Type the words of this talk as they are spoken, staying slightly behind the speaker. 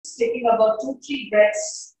taking about 2-3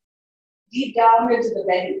 breaths deep down into the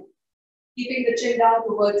belly. Keeping the chin down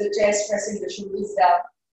towards the chest, pressing the shoulders down.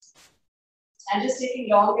 And just taking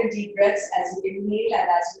long and deep breaths as you inhale and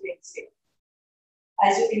as you exhale.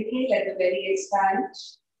 As you inhale, let the belly expand.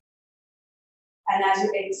 And as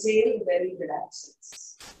you exhale, the belly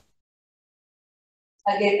relaxes.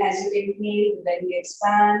 Again, as you inhale, the belly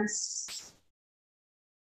expands.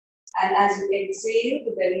 And as you exhale,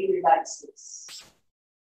 the belly relaxes.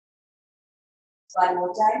 One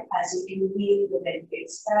more time. As you inhale, the belly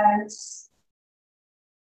expands.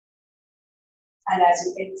 And as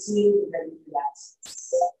you exhale, the belly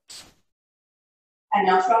relaxes. And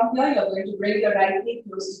now from here, you're going to bring your right knee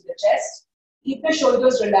close to the chest. Keep the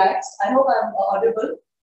shoulders relaxed. I hope I'm audible.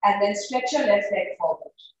 And then stretch your left leg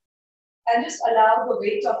forward. And just allow the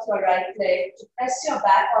weight of your right leg to press your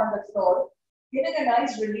back on the floor, giving a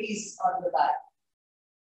nice release on the back.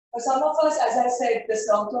 For some of us, as I said, this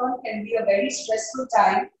lockdown can be a very stressful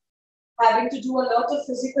time, having to do a lot of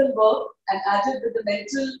physical work and added with the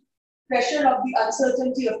mental pressure of the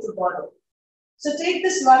uncertainty of tomorrow. So take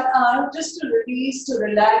this 1 hour just to release, to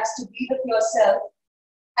relax, to be with yourself,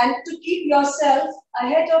 and to keep yourself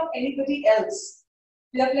ahead of anybody else.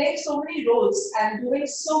 We are playing so many roles and doing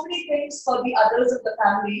so many things for the others of the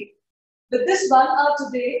family. But this 1 hour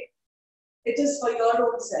today, it is for your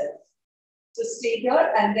own self. So stay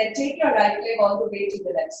here and then take your right leg all the way to the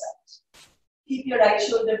left side. Keep your right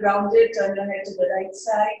shoulder grounded, turn your head to the right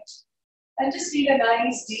side. And just feel a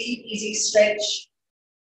nice, deep, easy stretch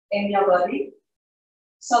in your body.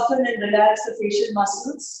 Soften and relax the facial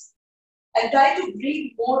muscles. And try to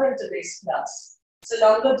breathe more into this class. So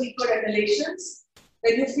longer, deeper inhalations.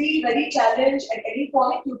 When you feel very challenged at any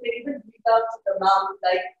point, you can even breathe out to the mouth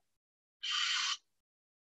like,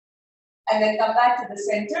 and then come back to the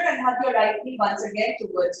center and have your right knee once again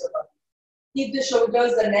towards your body. Keep the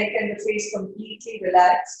shoulders, the neck and the face completely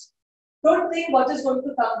relaxed. Don't think what is going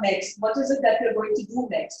to come next. What is it that you're going to do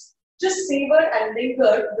next? Just savor and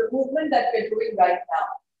linger the movement that we're doing right now.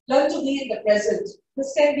 Learn to be in the present.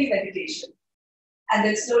 This can be meditation. And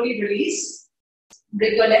then slowly release.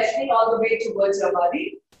 Bring your left knee all the way towards your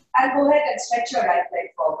body. And go ahead and stretch your right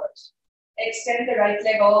leg forward. Extend the right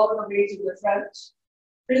leg all the way to the front.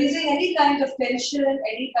 Releasing any kind of tension,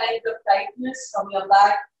 any kind of tightness from your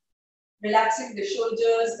back. Relaxing the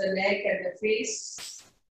shoulders, the neck and the face.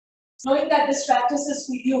 Knowing that this practice is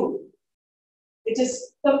for you. It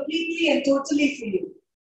is completely and totally for you.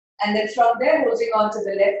 And then from there, holding on to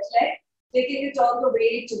the left leg, taking it all the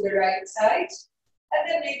way to the right side. And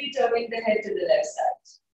then maybe turning the head to the left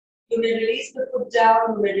side. You may release the foot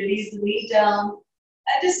down, you may release the knee down.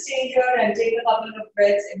 And just stay here and take a couple of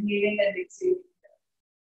breaths, inhaling and exhaling.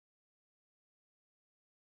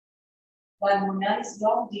 One more nice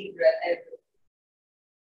long deep breath every.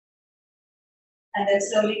 And then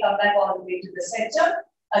slowly come back all the way to the center.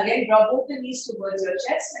 Again, draw both the knees towards your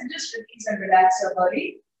chest and just release and relax your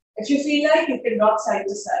body. If you feel like, you can rock side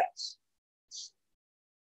to side.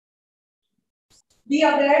 Be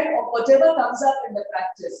aware of whatever comes up in the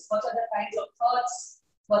practice. What are the kinds of thoughts?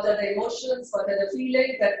 What are the emotions? What are the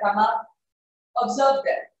feelings that come up? Observe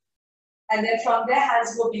them. And then from there,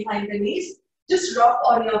 hands go behind the knees. Just rock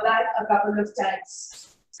on your back a couple of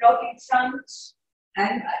times. Rock in front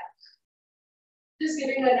and back. Just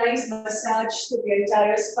giving a nice massage to the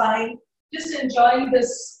entire spine. Just enjoying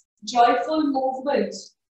this joyful movement,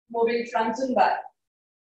 moving front and back.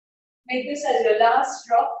 Make this as your last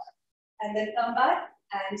rock and then come back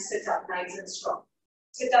and sit up nice and strong.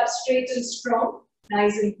 Sit up straight and strong,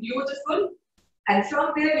 nice and beautiful. And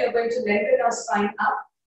from there, we are going to lengthen our spine up.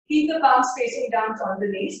 Keep the palms facing down on the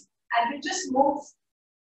knees. And we just move,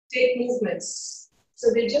 take movements.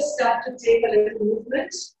 So we just start to take a little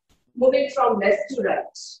movement, moving from left to right.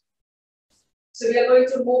 So we are going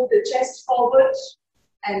to move the chest forward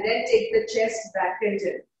and then take the chest back and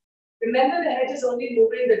in. Remember, the head is only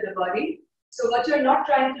moving with the body. So what you're not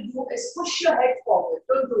trying to do is push your head forward.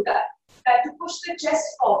 Don't do that. Try to push the chest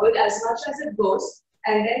forward as much as it goes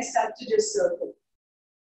and then start to just circle.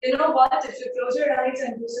 You know what? If you close your eyes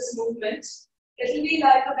and do this movement, it will be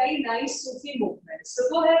like a very nice Sufi movement. So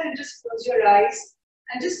go ahead and just close your eyes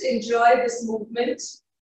and just enjoy this movement,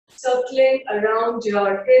 circling around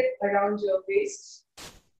your hip, around your waist.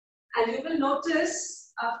 And you will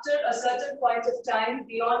notice after a certain point of time,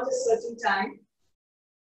 beyond a certain time,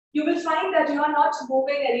 you will find that you are not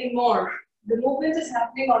moving anymore. The movement is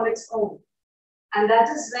happening on its own. And that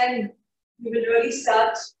is when you will really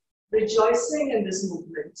start rejoicing in this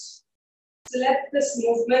movement. So let this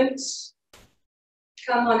movement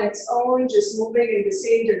come on its own, just moving in the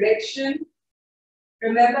same direction.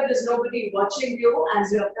 Remember, there's nobody watching you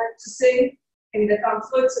as you're practicing in the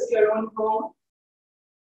comforts of your own home.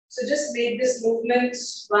 So just make this movement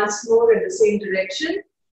once more in the same direction.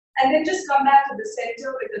 And then just come back to the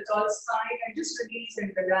center with a tall spine and just release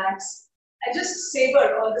and relax. And just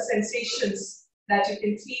savor all the sensations that you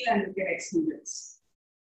can feel and you can experience.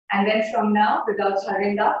 And then from now, without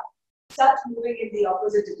hurrying up, start moving in the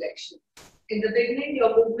opposite direction. In the beginning,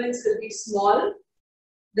 your movements will be small.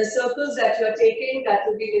 The circles that you're taking, that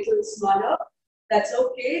will be a little smaller. That's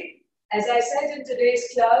okay. As I said in today's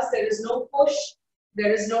class, there is no push,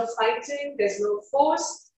 there is no fighting, there's no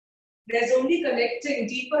force. There's only connecting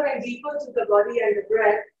deeper and deeper to the body and the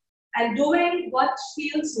breath and doing what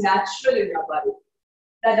feels natural in your body.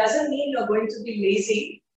 That doesn't mean you're going to be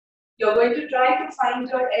lazy. You're going to try to find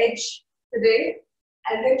your edge today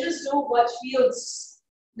and then just do what feels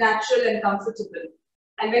natural and comfortable.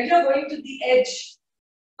 And when you're going to the edge,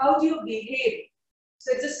 how do you behave?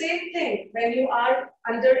 So it's the same thing when you are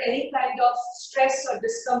under any kind of stress or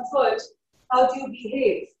discomfort, how do you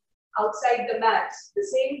behave outside the mat? The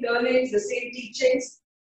same learnings, the same teachings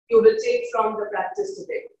you will take from the practice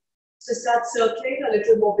today. So start circling a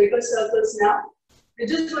little more bigger circles now. We're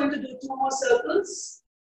just going to do 2 more circles.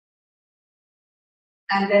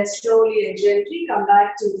 And then slowly and gently come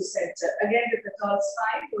back to the center. Again with the tall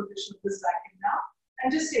spine, pull the shoulders back in now.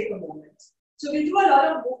 And just take a moment. So we do a lot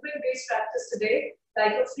of movement-based practice today,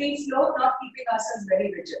 like a free flow, not keeping ourselves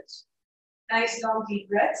very rigid. Nice long deep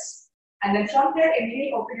breaths. And then from there,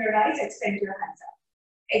 inhale, open your eyes, extend your hands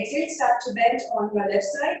up. Exhale, start to bend on your left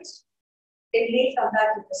side. Inhale, come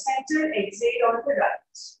back to the center, exhale on the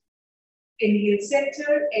right. Inhale,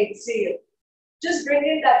 center, exhale. Just bring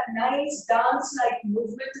in that nice dance-like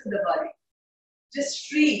movement in the body. Just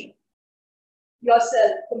free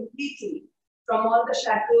yourself completely from all the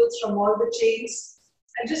shackles, from all the chains,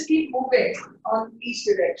 and just keep moving on each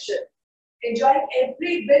direction. Enjoying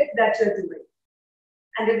every bit that you're doing.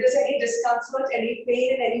 And if there's any discomfort, any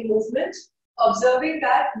pain in any movement, observing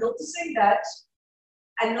that, noticing that,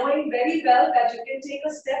 and knowing very well that you can take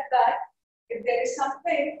a step back if there is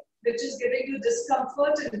something which is giving you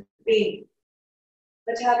discomfort and pain.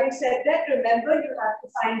 But having said that, remember you have to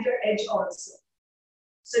find your edge also.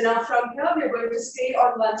 So now from here, we're going to stay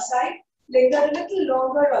on one side, linger a little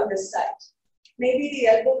longer on this side. Maybe the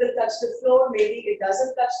elbow will touch the floor, maybe it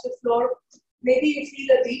doesn't touch the floor. Maybe you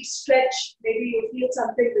feel a deep stretch, maybe you feel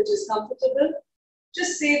something which is comfortable.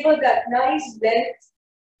 Just savor that nice length,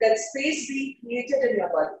 that space being created in your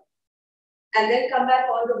body. And then come back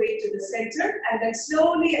all the way to the center and then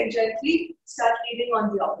slowly and gently start leaning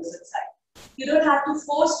on the opposite side. You don't have to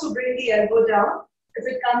force to bring the elbow down. If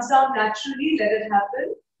it comes down naturally, let it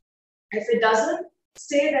happen. If it doesn't,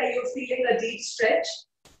 stay where you're feeling a deep stretch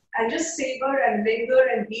and just savor and linger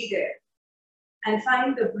and be there. And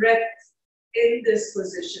find the breath in this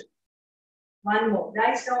position. One more.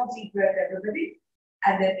 Nice long deep breath, everybody.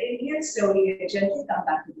 And then inhale, slowly and gently come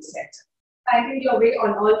back to the center. Finding your way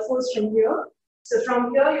on all fours from here. So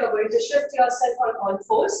from here, you're going to shift yourself on all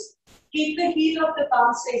fours. Keep the heel of the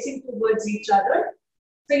palms facing towards each other.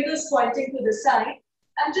 Fingers pointing to the side.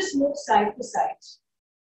 And just move side to side.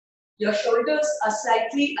 Your shoulders are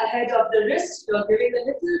slightly ahead of the wrist. You're giving a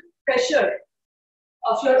little pressure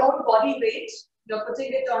of your own body weight. You're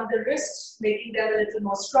putting it on the wrists, making them a little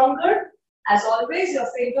more stronger. As always, your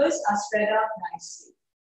fingers are spread out nicely.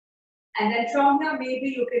 And then from here, maybe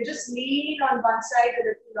you can just lean on one side a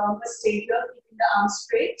little longer, stay here, keeping the arms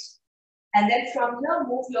straight. And then from here,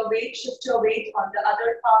 move your weight, shift your weight on the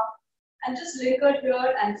other palm. And just linger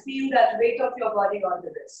here and feel that weight of your body on the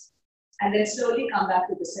wrist. And then slowly come back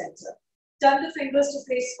to the center. Turn the fingers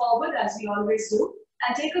to face forward as we always do.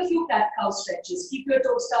 And take a few cat-cow stretches. Keep your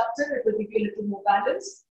toes tucked in, it will give you a little more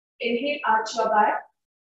balance. Inhale, arch your back.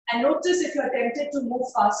 And notice if you're tempted to move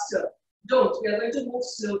faster. Don't, we are going to move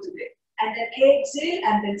slow today. And then exhale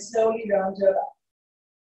and then slowly round your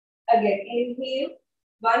back. Again, inhale,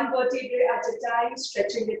 one vertebrae at a time,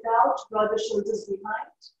 stretching it out, draw the shoulders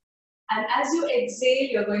behind. And as you exhale,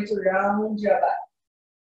 you're going to round your back.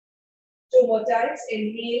 2 more times,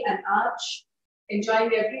 inhale and arch.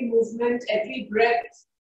 Enjoying every movement, every breath.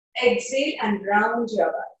 Exhale and round your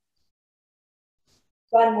back.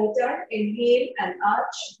 One more time, inhale and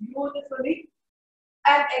arch beautifully.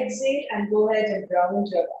 And exhale and go ahead and round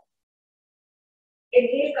your back.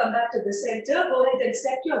 Inhale, come back to the center. Go ahead and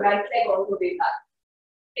step your right leg all the way back.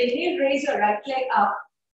 Inhale, raise your right leg up.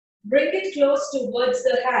 Bring it close towards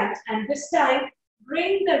the hand. And this time,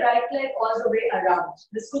 bring the right leg all the way around.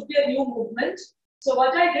 This could be a new movement. So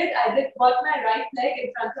what I did got my right leg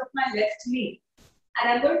in front of my left knee.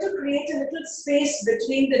 And I'm going to create a little space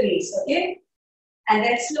between the knees, okay? And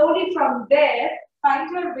then slowly from there, find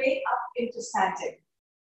your way up into standing.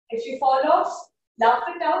 If you fall off, laugh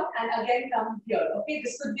it out and again come here. Okay,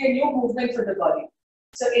 this could be a new movement for the body.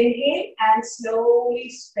 So inhale and slowly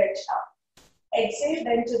stretch up. Exhale,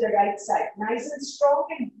 then to the right side. Nice and strong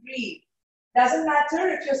and breathe. Doesn't matter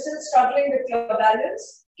if you're still struggling with your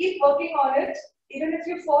balance. Keep working on it. Even if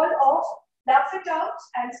you fall off, laugh it out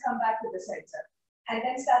and come back to the center. And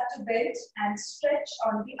then start to bend and stretch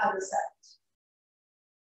on the other side.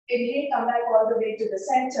 Inhale, come back all the way to the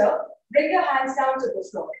center. Bring your hands down to the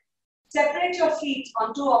floor. Separate your feet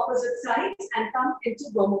on two opposite sides and come into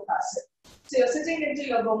Gomukhasana. So you're sitting into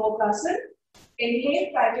your Gomukhasana.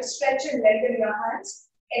 Inhale, try to stretch and lengthen your hands.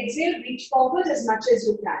 Exhale, reach forward as much as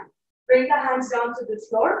you can. Bring the hands down to the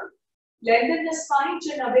floor. Lengthen the spine,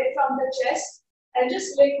 chin away from the chest. And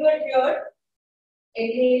just linger here.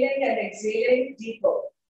 Inhaling and exhaling deeper.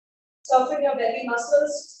 Soften your belly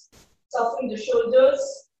muscles. Soften the shoulders.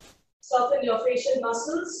 Soften your facial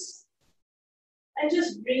muscles. And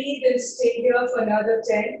just breathe and stay here for another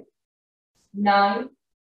 10, 9,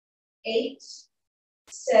 8,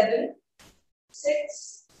 7,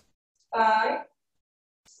 6, 5,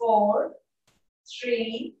 4,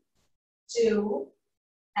 3, 2,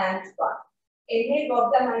 and 1. Inhale,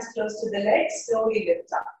 walk the hands close to the legs, slowly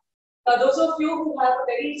lift up. Now, those of you who have a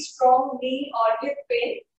very strong knee or hip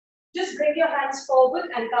pain, just bring your hands forward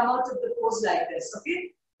and come out of the pose like this,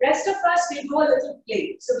 okay? Rest of us, we'll do a little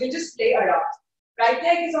play. So we'll just play around. Right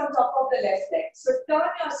leg is on top of the left leg. So turn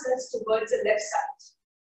yourselves towards the left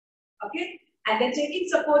side. Okay? And then taking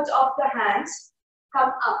support of the hands,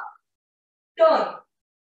 come up. Turn.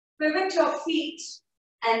 Pivot your feet.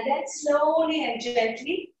 And then slowly and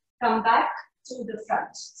gently come back to the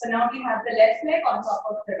front. So now we have the left leg on top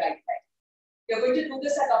of the right leg. You're going to do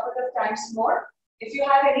this a couple of times more. If you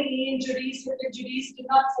have any knee injuries, hip injuries, do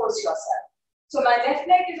not force yourself. So my left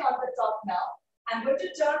leg is on the top now. I'm going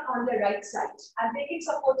to turn on the right side. I'm taking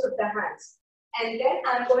support of the hands. And then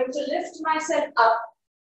I'm going to lift myself up,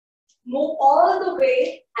 move all the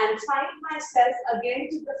way, and find myself again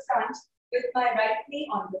to the front with my right knee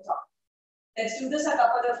on the top. Let's do this a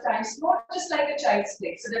couple of times more, just like a child's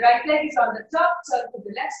play. So the right leg is on the top, turn to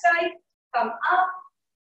the left side, come up,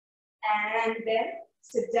 and then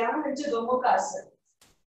sit down into Gomukhasana.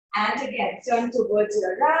 And again, turn towards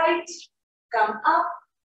your right, come up,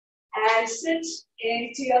 and sit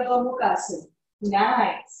into your Gomukhasana.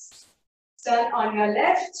 Nice. Turn on your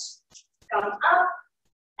left, come up,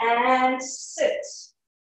 and sit.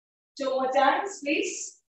 2 more times,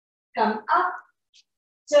 please. Come up,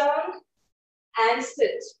 turn, and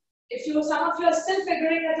sit. If some of you are still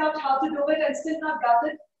figuring it out how to do it and still not got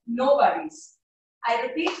it, no worries. I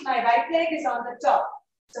repeat, my right leg is on the top.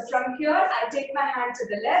 So from here, I take my hand to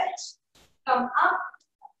the left, come up,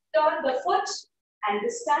 turn the foot, and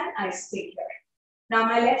this time I stay here. Now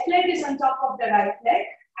my left leg is on top of the right leg.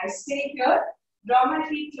 I stay here, draw my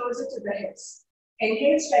feet closer to the hips.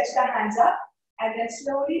 Inhale, stretch the hands up, and then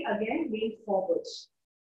slowly again lean forward.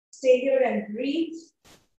 Stay here and breathe.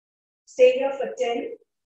 Stay here for 10,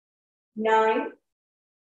 9,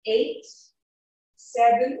 8,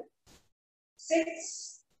 7,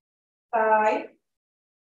 6, 5,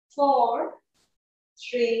 4,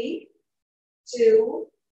 3, 2,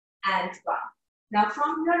 and 1. Now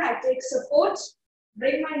from here, I take support,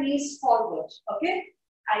 bring my knees forward, okay?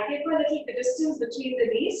 I keep a little distance between the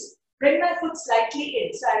knees, bring my foot slightly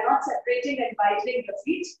in, so I'm not separating and widening the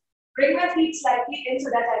feet. Bring my feet slightly in so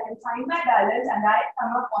that I can find my balance and I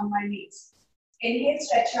come up on my knees. Inhale,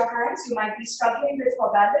 stretch your hands. You might be struggling with for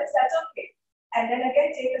balance, that's okay. And then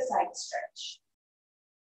again, take a side stretch.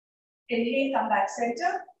 Inhale, come back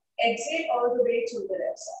center. Exhale all the way to the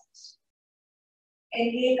left side.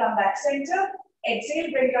 Inhale, come back center. Exhale,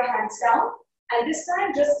 bring your hands down. And this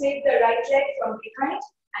time, just take the right leg from behind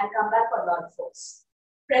and come back on all fours.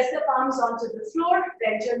 Press the palms onto the floor,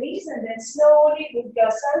 bend your knees, and then slowly move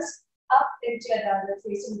yourselves up into your downward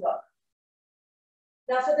facing dog.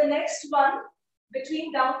 Now for the next one,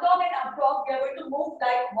 between down dog and up dog, we are going to move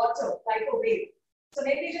like water, like a wave. So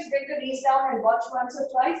maybe just bring the knees down and watch once or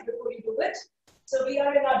twice before you do it. So we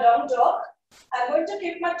are in our down dog. I'm going to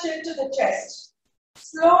keep my chin to the chest.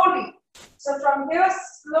 Slowly. So from here,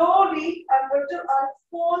 slowly, I'm going to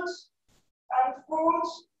unfold.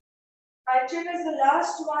 My chin is the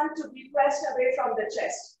last one to be pressed away from the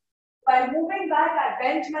chest. By moving back, I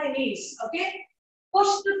bend my knees, okay? Push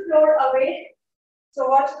the floor away. So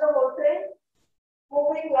watch the whole thing.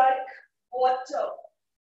 Moving like water.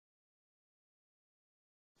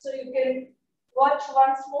 So you can watch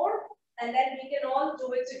once more and then we can all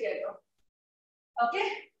do it together. Okay?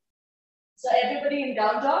 So everybody in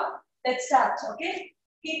down dog, Let's start, okay?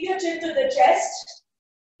 Keep your chin to the chest.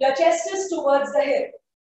 Your chest is towards the hip.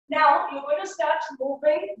 Now, you're going to start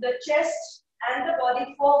moving the chest and the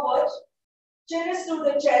body forward. Chin is to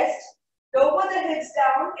the chest. Lower the hips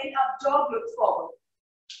down. In up dog, look forward.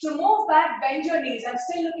 To move back, bend your knees. I'm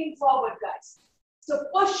still looking forward, guys. So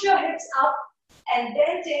push your hips up and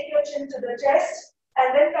then take your chin to the chest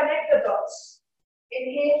and then connect the dots.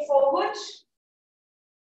 Inhale forward.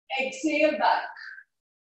 Exhale back.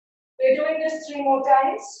 We're doing this 3 more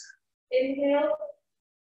times. Inhale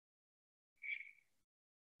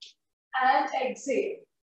and exhale.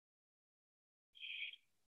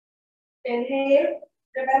 Inhale.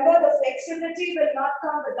 Remember, the flexibility will not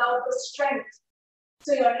come without the strength.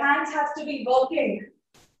 So your hands have to be working.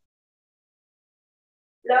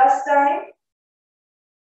 Last time.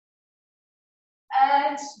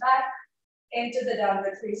 And back into the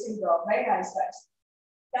downward facing dog. Very nice, guys.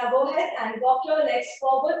 Now go ahead and walk your legs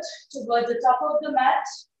forward towards the top of the mat.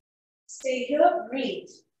 Stay here, breathe.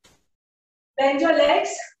 Bend your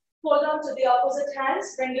legs, hold on to the opposite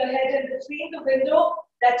hands. Bring your head in between the window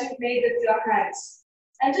that you've made with your hands.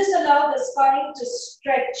 And just allow the spine to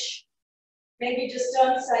stretch. Maybe just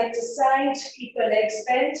turn side to side, keep your legs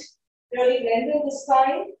bent. Really lengthen the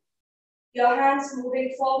spine. Your hands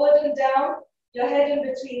moving forward and down, your head in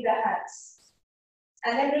between the hands.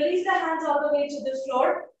 And then release the hands all the way to the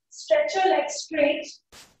floor. Stretch your legs straight.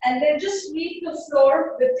 And then just sweep the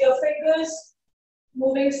floor with your fingers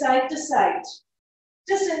moving side to side.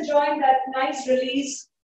 Just enjoying that nice release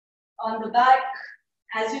on the back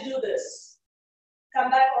as you do this. Come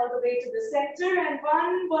back all the way to the center and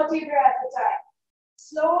one vertebra at a time.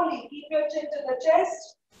 Slowly keep your chin to the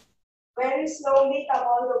chest. Very slowly come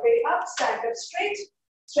all the way up. Stand up straight.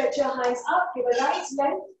 Stretch your hands up. Give a nice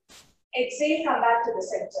length. Exhale, come back to the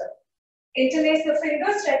center. Interlace the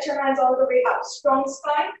fingers. Stretch your hands all the way up. Strong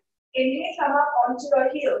spine. Inhale, come up onto your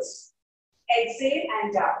heels. Exhale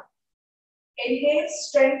and down. Inhale,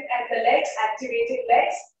 strength at the legs, activated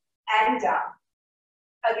legs, and down.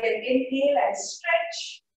 Again, inhale and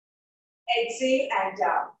stretch. Exhale and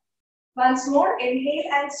down. Once more,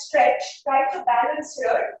 inhale and stretch. Try to balance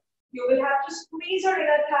here. You will have to squeeze your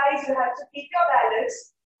inner thighs. You have to keep your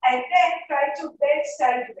balance. And then try to bend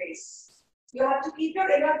sideways. You have to keep your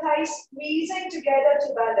inner thighs squeezing together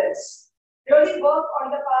to balance. Really work on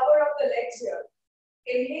the power of the legs here.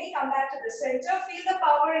 Inhale, come back to the center. Feel the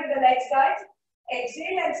power in the legs, guys.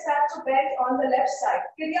 Exhale and start to bend on the left side.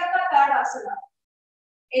 Kiryaka Tadasana.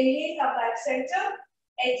 Inhale, come back center.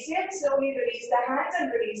 Exhale, slowly release the hands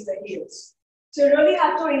and release the heels. So you really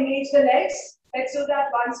have to engage the legs. Let's do that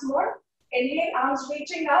once more. Inhale, arms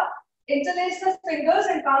reaching up. Interlace the fingers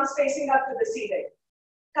and palms facing up to the ceiling.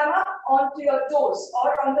 Come up onto your toes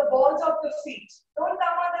or on the balls of the feet. Don't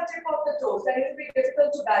come on the tip of the toes. Then it will be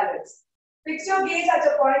difficult to balance. Fix your gaze at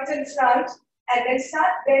a point in front and then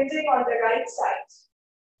start bending on the right side.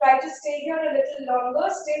 Try to stay here a little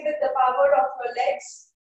longer. Stay with the power of your legs,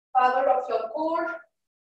 power of your core.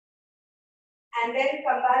 And then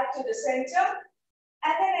come back to the center.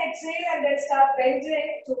 And then exhale and then start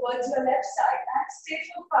bending towards your left side. And stay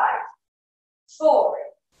for 5, 4,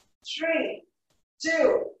 3,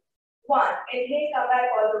 2, 1. Inhale, come back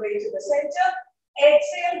all the way to the center.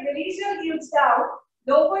 Exhale, release your heels down.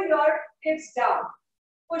 Lower your hips down.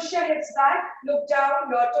 Push your hips back. Look down.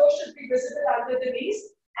 Your toes should be visible under the knees.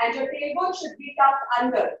 And your tailbone should be tucked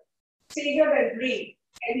under. Stay here and breathe.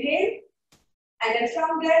 Inhale. And then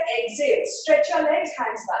from there, exhale. Stretch your legs,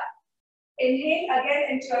 hands back. Inhale again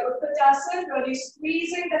into your Utkatasana, really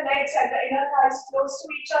squeezing the legs and the inner thighs close to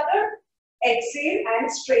each other. Exhale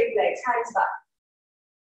and straight legs, hands back.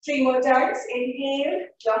 3 more times. Inhale,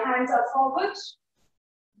 your hands are forward.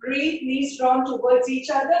 Breathe, knees drawn towards each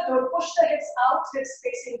other. Don't push the hips out, hips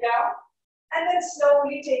facing down. And then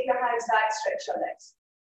slowly take your hands back, stretch your legs.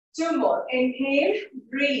 2 more. Inhale,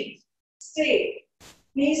 breathe, stay.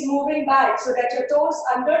 Knees moving back so that your toes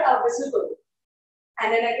under are visible.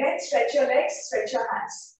 And then again, stretch your legs, stretch your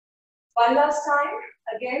hands. One last time.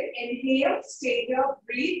 Again, inhale, stay here,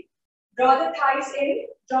 breathe. Draw the thighs in,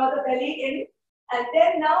 draw the belly in. And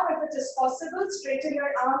then now, if it is possible, straighten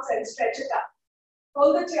your arms and stretch it up.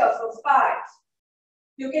 Hold it here for 5.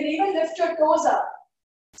 You can even lift your toes up,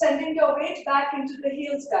 sending your weight back into the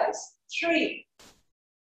heels, guys. 3,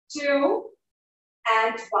 2,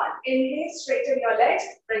 and 1. Inhale, straighten your legs,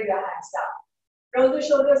 bring your hands down. Roll the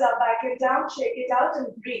shoulders up, back and down, shake it out and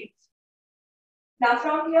breathe. Now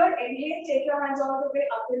from here, inhale, take your hands all the way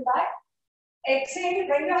up and back. Exhale,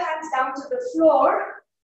 bring your hands down to the floor.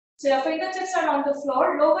 So your fingertips are on the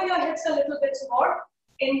floor. Lower your hips a little bit more.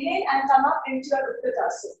 Inhale and come up into your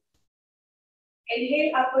Utkatasana.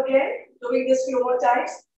 Inhale up again, doing this few more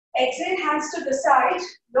times. Exhale, hands to the side,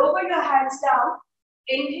 lower your hands down.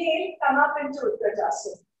 Inhale, come up into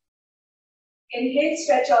Utkatasana. Inhale,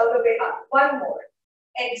 stretch all the way up. One more.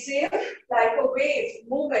 Exhale, like a wave,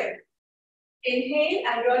 moving. Inhale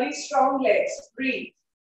and really strong legs, breathe.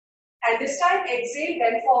 And this time, exhale,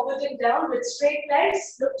 bend forward and down with straight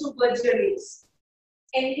legs, look towards your knees.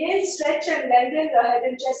 Inhale, stretch and lengthen the head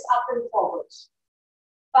and chest up and forward.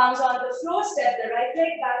 Palms on the floor, step the right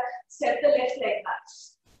leg back, step the left leg back.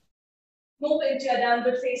 Move into your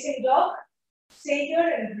downward facing dog. Stay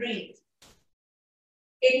here and breathe.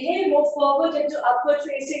 Inhale, move forward into upward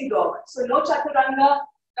facing dog. So no chaturanga,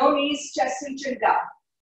 no knees, chest and chin down.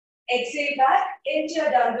 Exhale back into your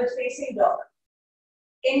downward facing dog.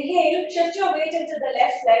 Inhale, shift your weight into the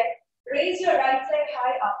left leg. Raise your right leg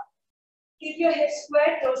high up. Keep your hips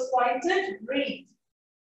square, toes pointed. Breathe.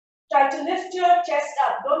 Try to lift your chest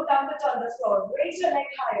up. Don't dump it on the floor. Raise your leg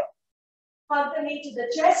higher. Hug the knee to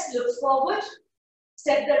the chest. Look forward.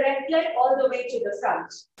 Step the right leg all the way to the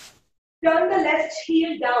front. Turn the left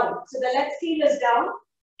heel down. So the left heel is down.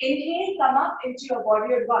 Inhale, come up into your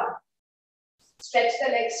warrior one. Stretch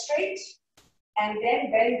the leg straight and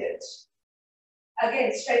then bend it.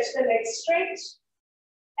 Again, stretch the leg straight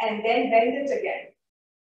and then bend it again.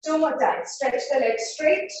 Two more times. Stretch the leg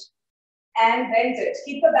straight and bend it.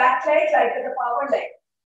 Keep the back leg like the power leg.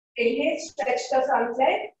 Inhale, stretch the front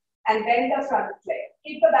leg and bend the front leg.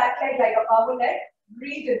 Keep the back leg like a power leg.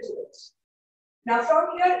 Breathe into it. Now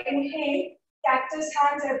from here, inhale, cactus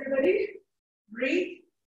hands, everybody. Breathe.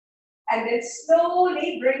 And then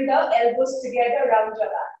slowly bring the elbows together around your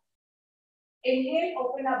back. Inhale,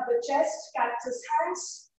 open up the chest, cactus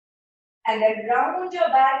hands. And then round your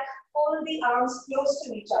back, hold the arms close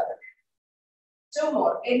to each other. Two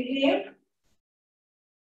more. Inhale.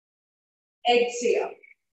 Exhale.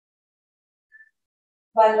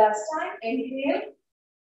 One last time. Inhale.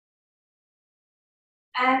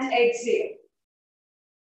 And exhale.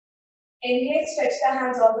 Inhale, stretch the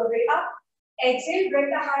hands all the way up. Exhale,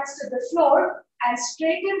 bring the hands to the floor and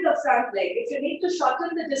straighten the front leg. If you need to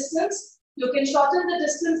shorten the distance, you can shorten the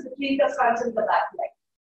distance between the front and the back leg.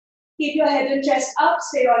 Keep your head and chest up,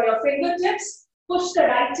 stay on your fingertips. Push the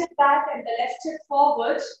right hip back and the left hip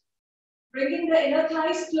forward, bringing the inner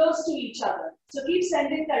thighs close to each other. So keep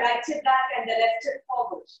sending the right hip back and the left hip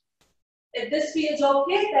forward. If this feels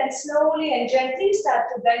okay, then slowly and gently start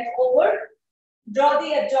to bend over. Draw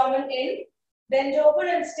the abdomen in. Bend over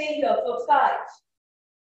and stay here for 5,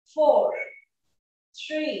 4,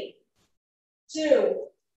 3, 2,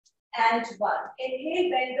 and 1.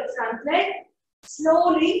 Inhale, bend the front leg.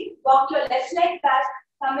 Slowly walk your left leg back,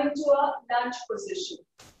 come into a lunge position.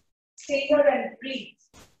 Stay here and breathe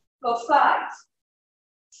for 5,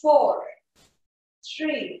 4,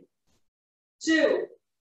 3, 2,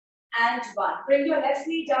 and 1. Bring your left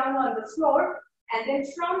knee down on the floor, and then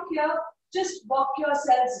from here, just walk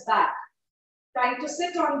yourselves back. Trying to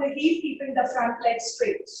sit on the heel, keeping the front leg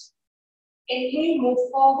straight. Inhale, move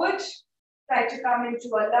forward. Try to come into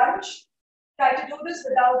a lunge. Try to do this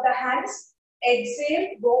without the hands.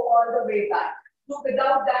 Exhale, go all the way back. Do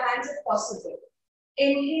without the hands if possible.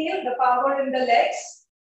 Inhale, the power in the legs.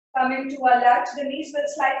 Come into a lunge. The knees will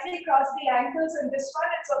slightly cross the ankles. In this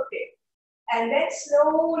one, it's okay. And then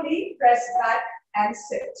slowly press back and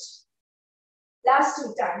sit. Last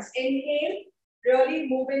 2 times. Inhale, really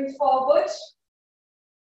moving forward.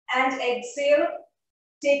 And exhale,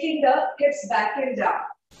 taking the hips back and down.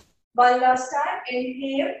 One last time.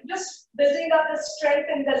 Inhale, just building up the strength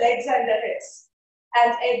in the legs and the hips.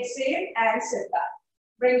 And exhale and sit back.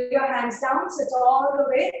 Bring your hands down, sit all the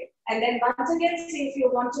way. And then once again, see if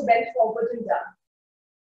you want to bend forward and down.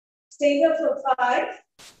 Stay here for 5,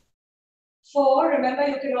 4. Remember,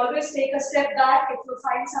 you can always take a step back if you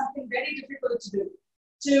find something very difficult to do.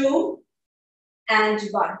 2, and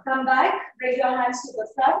 1. Come back, bring your hands to the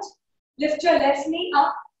front. Lift your left knee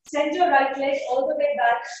up. Send your right leg all the way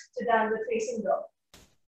back to downward facing dog.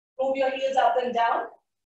 Move your heels up and down.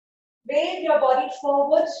 Wave your body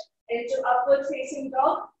forward into upward facing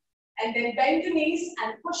dog. And then bend the knees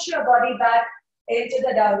and push your body back into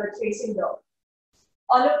the downward facing dog.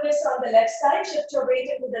 All of this on the left side. Shift your weight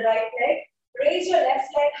into the right leg. Raise your left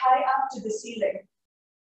leg high up to the ceiling.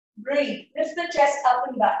 Breathe. Lift the chest up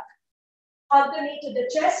and back. Hug the knee to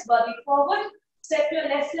the chest, body forward. Step your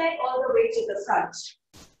left leg all the way to the front.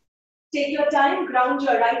 Take your time, ground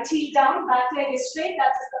your right heel down, back leg is straight, that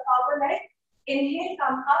is the power leg. Inhale,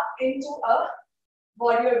 come up into a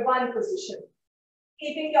warrior one position.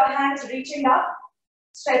 Keeping your hands reaching up,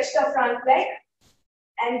 stretch the front leg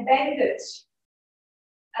and bend it.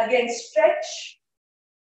 Again, stretch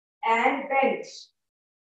and bend.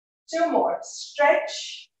 2 more.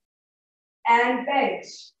 Stretch and bend.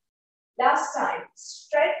 Last time.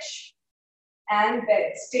 Stretch and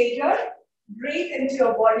bend. Stay here. Breathe into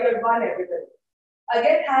your warrior one, everybody.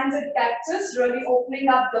 Again, hands in cactus, really opening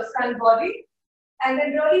up the front body. And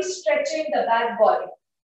then really stretching the back body.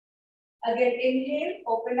 Again, inhale,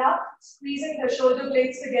 open up, squeezing the shoulder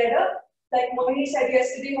blades together. Like Mohini said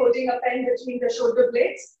yesterday, holding a pen between the shoulder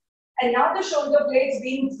blades. And now the shoulder blades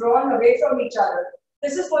being drawn away from each other.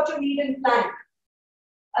 This is what you need in plank.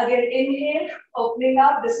 Again, inhale, opening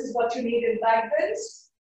up. This is what you need in back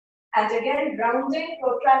bends. And again, rounding,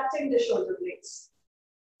 protracting the shoulder blades.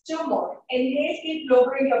 2 more. Inhale, keep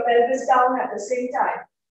lowering your pelvis down at the same time.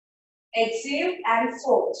 Exhale and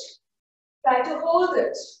fold. Try to hold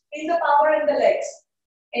it. Feel the power in the legs.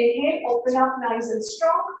 Inhale, open up nice and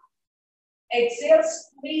strong. Exhale,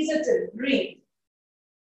 squeeze it in. Breathe.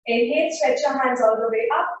 Inhale, stretch your hands all the way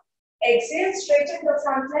up. Exhale, straighten the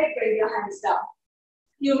front leg, bring your hands down.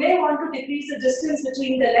 You may want to decrease the distance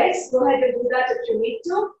between the legs. Go ahead and do that if you need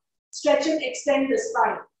to. Stretch and extend the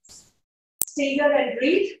spine. Stay here and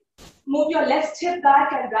breathe. Move your left hip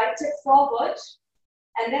back and right hip forward.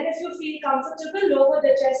 And then if you feel comfortable, lower the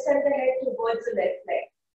chest and the head towards the left leg.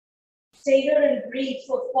 Stay here and breathe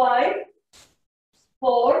for 5,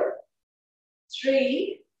 4,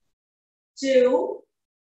 3, 2,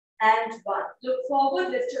 and 1. Look forward,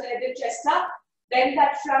 lift your head and chest up. Bend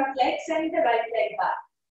that front leg, send the right leg back.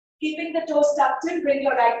 Keeping the toes tucked in, bring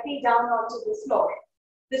your right knee down onto the floor.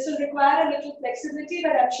 This will require a little flexibility,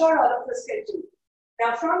 but I'm sure all of us can do.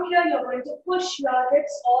 Now from here, you're going to push your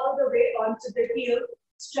hips all the way onto the heel.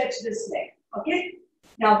 Stretch this leg, okay?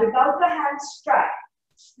 Now without the hands, try.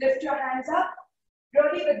 Lift your hands up.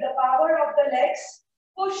 Really with the power of the legs,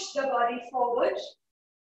 push the body forward.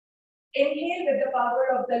 Inhale with the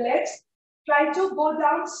power of the legs. Try to go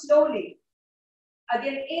down slowly.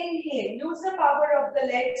 Again, inhale. Use the power of the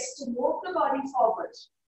legs to move the body forward.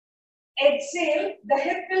 Exhale. The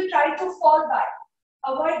hip will try to fall back.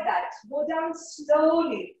 Avoid that. Go down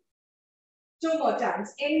slowly. 2 more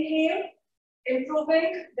times. Inhale.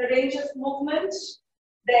 Improving the range of movement,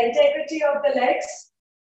 the integrity of the legs,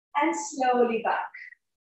 and slowly back.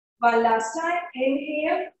 One last time,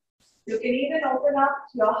 inhale. You can even open up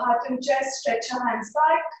your heart and chest, stretch your hands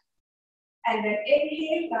back. And then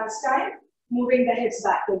inhale, last time, moving the hips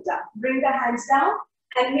back and down. Bring the hands down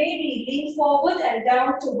and maybe lean forward and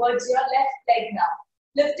down towards your left leg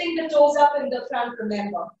now. Lifting the toes up in the front,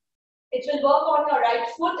 remember. It will work on your right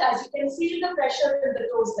foot as you can feel the pressure in the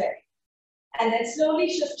toes there. And then slowly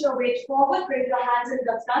shift your weight forward, bring your hands in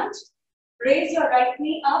the front, raise your right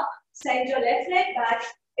knee up, send your left leg back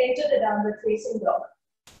into the downward facing dog.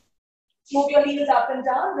 Move your heels up and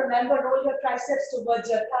down, remember roll your triceps towards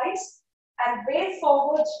your thighs and wave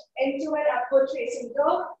forward into an upward facing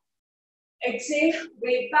dog. Exhale,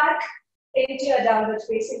 wave back into your downward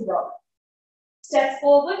facing dog. Step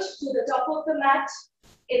forward to the top of the mat,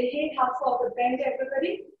 inhale, half forward bend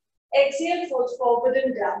everybody. Exhale, fold forward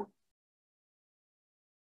and down.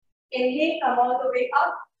 Inhale, come all the way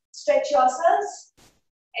up, stretch yourselves.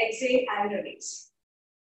 Exhale and release.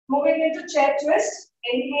 Moving into chair twist.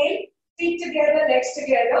 Inhale, feet together, legs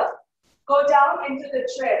together. Go down into the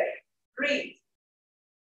chair. Breathe.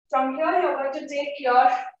 From here, you're going to take your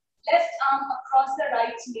left arm across the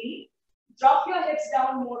right knee. Drop your hips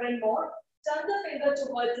down more and more. Turn the finger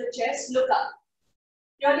towards the chest. Look up.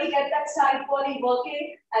 Really get that side body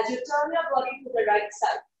working as you turn your body to the right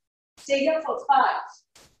side. Stay here for 5,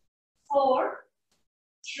 4,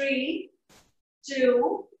 3,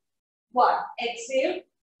 2, 1. Exhale.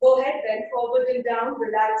 Go ahead, bend forward and down,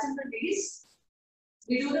 relax and release.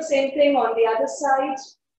 We do the same thing on the other side.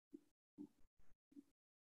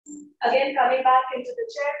 Again, coming back into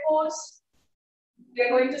the chair pose. We are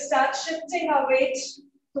going to start shifting our weight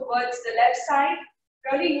towards the left side.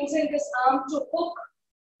 Really using this arm to hook,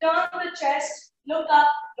 turn the chest, look up,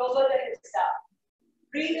 lower the hips down.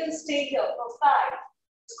 Breathe and stay here for 5.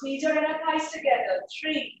 Squeeze your inner thighs together.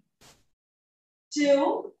 3,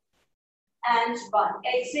 2, and 1.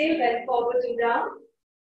 Exhale, bend forward and down.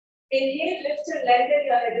 Inhale, lift and lengthen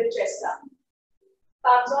your head and chest up.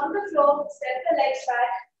 Palms on the floor, step the legs back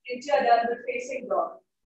into your downward facing dog.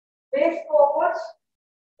 Wave forward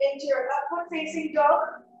into your upward facing dog.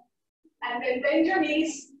 And then bend your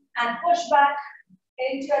knees and push back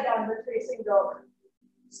into your downward facing dog.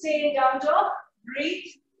 Stay in down dog, breathe.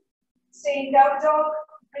 Stay in down dog,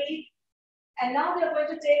 breathe. And now we are going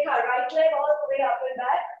to take our right leg all the way up and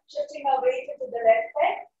back, shifting our weight into the left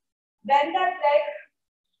leg. Bend that leg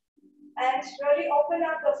and really open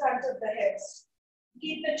up the front of the hips.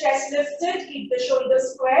 Keep the chest lifted, keep the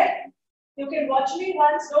shoulders square. You can watch me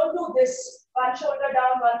once, don't do this. One shoulder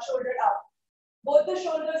down, one shoulder up. Both the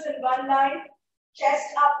shoulders in one line, chest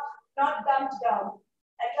up, not dumped down.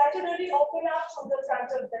 And try to really open up to the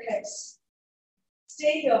front of the hips.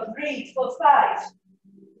 Stay here, breathe for 5,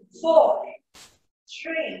 4,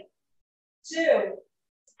 3, 2,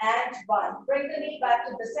 and 1. Bring the knee back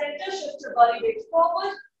to the center, shift your body weight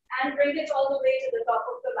forward, and bring it all the way to the top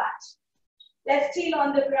of the mat. Left heel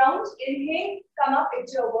on the ground, inhale, come up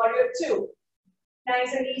into your warrior 2.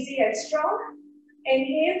 Nice and easy and strong.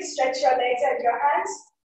 Inhale, stretch your legs and your hands.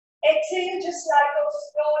 Exhale, just like a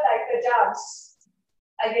flow, like a dance.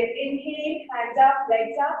 Again, inhale, hands up,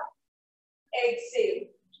 legs up. Exhale.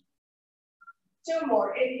 2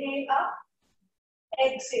 more. Inhale up.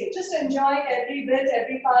 Exhale. Just enjoy every bit,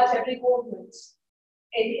 every part, every movement.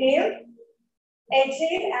 Inhale.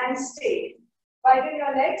 Exhale and stay. Widen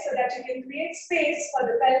your legs so that you can create space for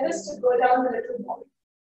the pelvis to go down a little more.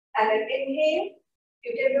 And then inhale.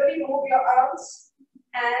 You can really move your arms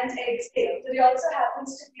and exhale. Today also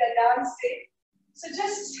happens to be a dance day. So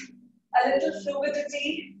just a little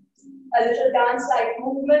fluidity, a little dance-like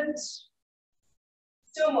movement.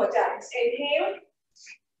 2 more times. Inhale.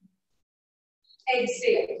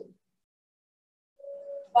 Exhale.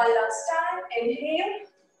 One last time. Inhale.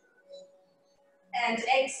 And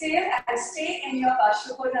exhale and stay in your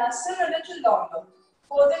Parsvakonasana a little longer.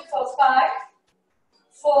 Hold it for 5,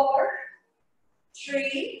 4,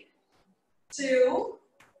 3, 2,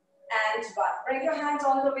 and 1. Bring your hands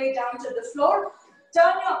all the way down to the floor.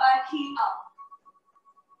 Turn your back heel up.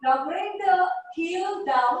 Now bring the heel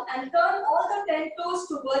down and turn all the 10 toes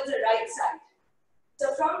towards the right side.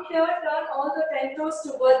 So from here, turn all the 10 toes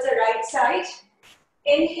towards the right side.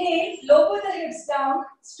 Inhale, lower the hips down,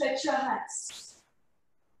 stretch your hands.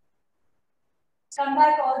 Come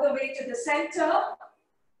back all the way to the center.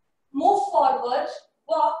 Move forward,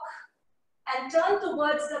 walk, and turn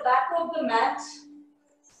towards the back of the mat.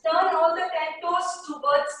 Turn all the 10 toes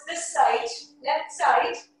towards this side, left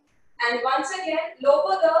side. And once again,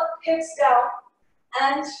 lower the hips down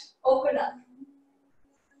and open up.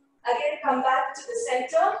 Again, come back to the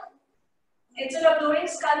center. Instead of doing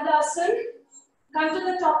Skandasana, come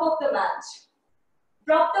to the top of the mat.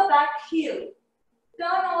 Drop the back heel.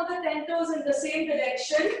 Turn all the 10 toes in the same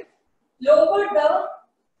direction. Lower the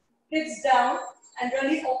hips down and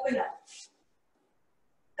really open up.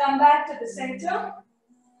 Come back to the center.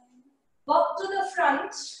 Walk to the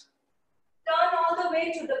front. Turn all the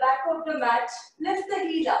way to the back of the mat. Lift the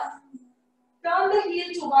heel up. Turn the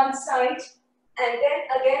heel to one side and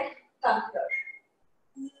then again come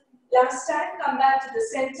here. Last time, come back to the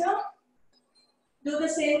center. Do the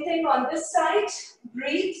same thing on this side.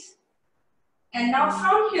 Breathe. And now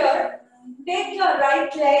from here, take your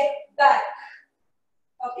right leg back.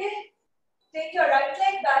 Okay? Take your right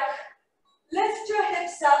leg back. Lift your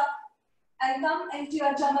hips up and come into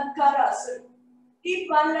your Chamatkarasana. Keep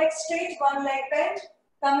one leg straight, one leg bent.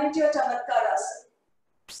 Come into your Chamatkarasana.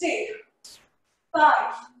 Stay.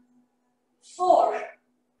 5, 4,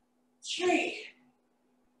 3,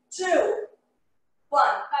 2, 1.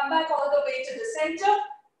 Come back all the way to the center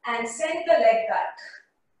and send the leg back.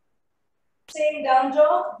 Same down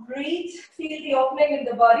dog. Breathe. Feel the opening in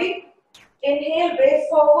the body. Inhale, wave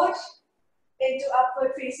forward into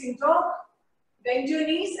upward facing dog. Bend your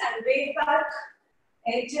knees and wave back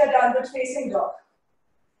into your downward facing dog.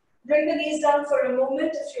 Bring the knees down for a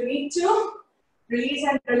moment if you need to. Release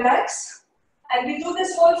and relax. And we do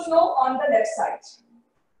this whole flow on the left side.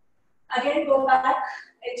 Again, go back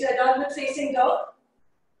into your downward facing dog.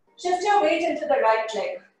 Shift your weight into the right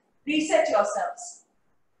leg. Reset yourselves.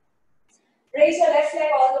 Raise your left leg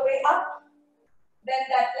all the way up. Bend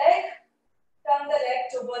that leg. Turn the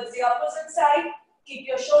leg towards the opposite side. Keep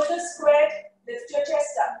your shoulders squared. Lift your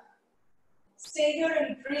chest up. Stay here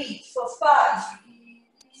and breathe for 5,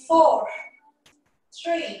 4,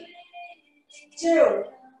 3, 2,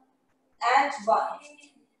 and 1.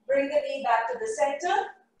 Bring the knee back to the center.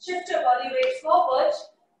 Shift your body weight forward.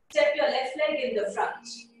 Step your left leg in the front.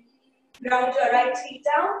 Ground your right heel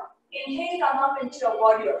down. Inhale, come up into your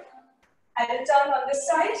warrior. I will turn on this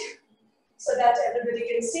side so that everybody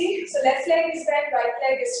can see. So left leg is bent, right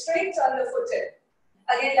leg is straight, turn the foot in.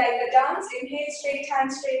 Again, like a dance, inhale, straight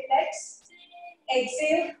hands, straight legs.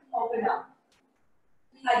 Exhale, open up.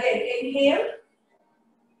 Again, inhale.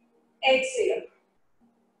 Exhale.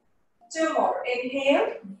 2 more.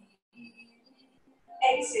 Inhale.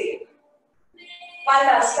 Exhale. One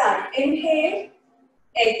last time. Inhale.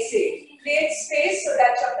 Exhale. Create space so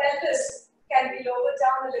that your pelvis can be lowered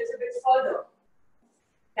down a little bit further.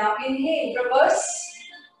 Now inhale, reverse.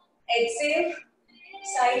 Exhale.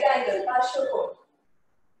 Side angle, Parshva.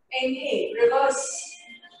 Inhale, reverse.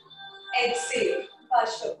 Exhale,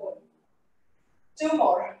 Parshva. 2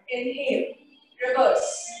 more. Inhale,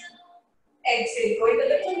 reverse. Exhale, going a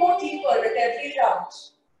little more deeper with every round.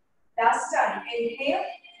 Last time, inhale.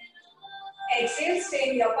 Exhale, stay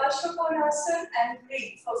in your Parshva and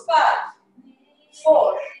breathe for 5,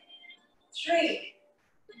 4, 3,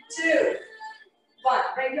 2, 1.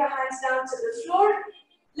 Bring your hands down to the floor.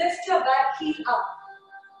 Lift your back heel up.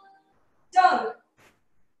 Turn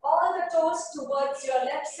all the toes towards your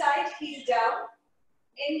left side, heel down.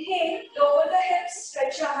 Inhale, lower the hips,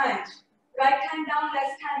 stretch your hand. Right hand down,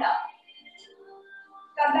 left hand up.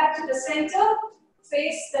 Come back to the center,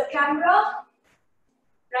 face the camera.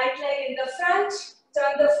 Right leg in the front,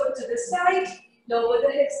 turn the foot to the side, lower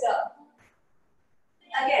the hips up.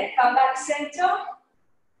 Again, come back center,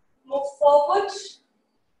 move forward,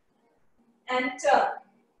 and turn.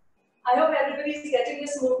 I hope everybody is getting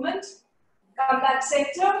this movement. Come back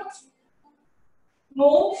center,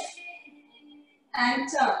 move, and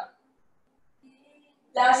turn.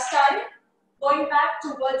 Last time, going back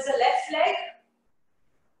towards the left leg,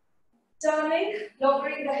 turning,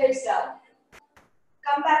 lowering the hips down.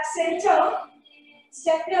 Come back center,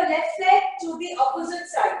 step your left leg to the opposite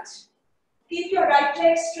side. Keep your right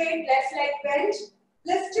leg straight, left leg bent.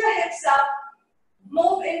 Lift your hips up,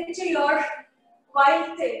 move into your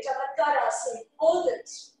wild thing, Chamatkarasana. Hold it.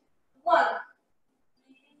 1,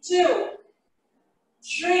 2,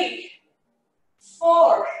 3,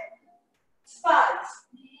 4, 5.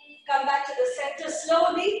 Come back to the center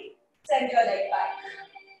slowly. Send your leg back.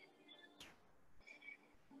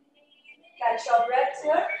 Catch your breath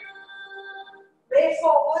here. Way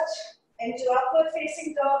forward into upward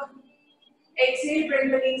facing dog. Exhale, bring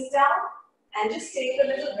the knees down and just take a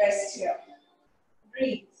little rest here.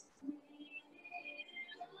 Breathe.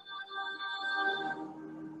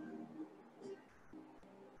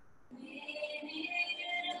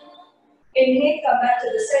 Inhale, come back to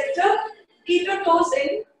the center. Keep your toes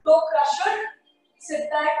in, toe crusher. Sit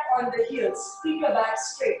back on the heels. Keep your back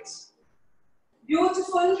straight.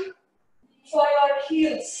 Beautiful for your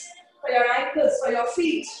heels, for your ankles, for your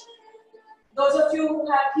feet. Those of you who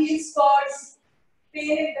have heel scars,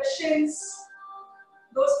 pain in the shins,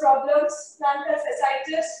 those problems, plantar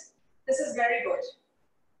fasciitis, this is very good.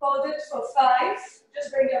 Hold it for 5.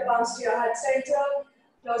 Just bring your palms to your heart center.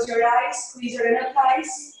 Close your eyes, squeeze your inner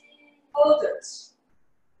thighs. Hold it.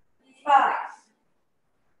 5,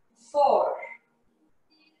 4,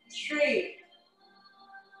 3,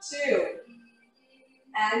 2,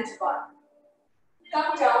 and 1.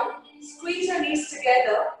 Come down, squeeze your knees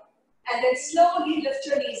together, and then slowly lift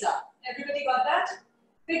your knees up. Everybody got that?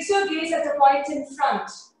 Fix your gaze at a point in front,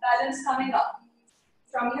 balance coming up.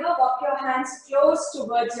 From here, walk your hands close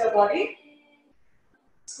towards your body.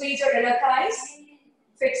 Squeeze your inner thighs,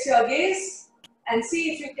 fix your gaze, and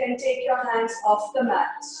see if you can take your hands off the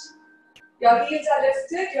mat. Your heels are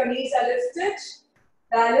lifted, your knees are lifted.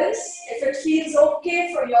 Balance. If it feels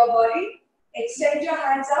okay for your body, extend your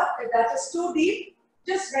hands up. If that is too deep,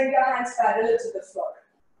 just bring your hands parallel to the floor.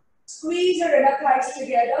 Squeeze your inner thighs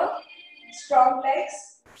together. Strong legs.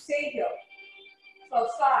 Stay here. For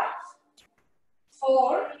 5,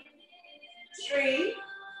 4, 3,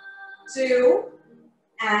 2,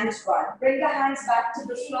 and 1. Bring the hands back to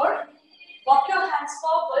the floor. Walk your hands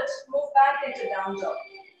forward. Move back into down dog.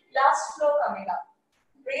 Last flow coming up.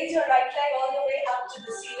 Raise your right leg all the way up to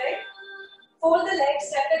the ceiling. Fold the leg,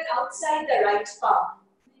 step it outside the right palm.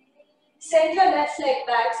 Send your left leg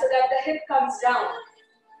back so that the hip comes down.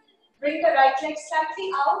 Bring the right leg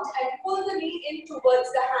slightly out and pull the knee in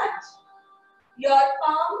towards the hand. Your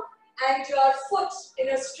palm and your foot in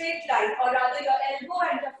a straight line, or rather your elbow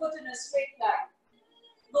and your foot in a straight line.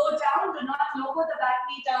 Go down, do not lower the back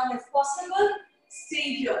knee down if possible.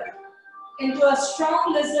 Stay here. Into a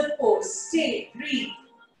strong lizard pose. Stay, breathe.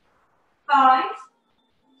 5,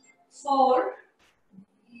 4,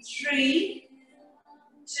 3,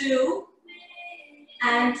 2,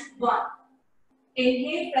 and 1.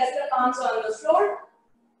 Inhale, press the palms on the floor.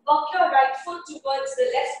 Walk your right foot towards the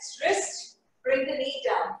left wrist. Bring the knee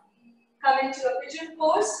down. Come into a pigeon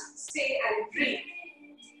pose. Stay and breathe.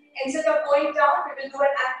 Instead of going down, we will do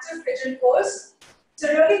an active pigeon pose. So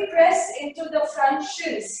really press into the front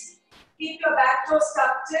shins. Keep your back toes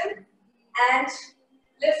tucked in and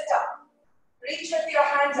lift up. Reach with your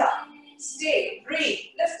hands up. Stay, breathe,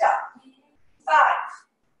 lift up. 5,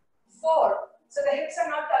 4. So the hips are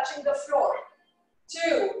not touching the floor.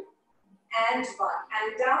 2, and 1.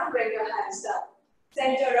 And down, bring your hands down.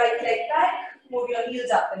 Send your right leg back. Move your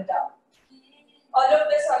heels up and down. All of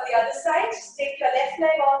this on the other side. Take your left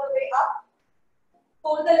leg all the way up.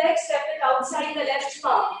 Fold the leg, step it outside the left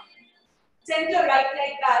palm. Send your right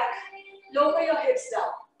leg back. Lower your hips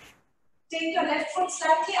down. Take your left foot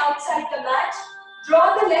slightly outside the mat.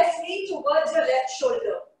 Draw the left knee towards your left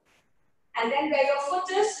shoulder. And then where your foot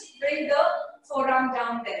is, bring the forearm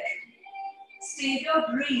down there. Stay here,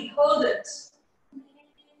 breathe, hold it.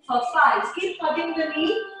 For 5, keep hugging the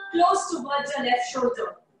knee close towards your left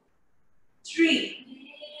shoulder. 3,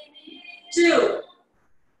 2,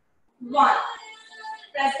 1.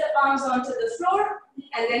 Press the palms onto the floor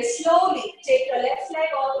and then slowly take your left leg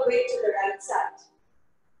all the way to the right side.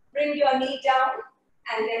 Bring your knee down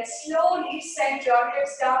and then slowly send your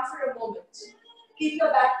hips down for a moment. Keep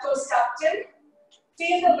your back toes tucked in.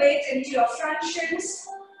 Feel the weight into your front shins.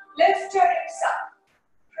 Lift your hips up.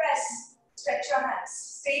 Press. Stretch your hands.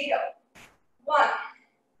 Stay here. 1,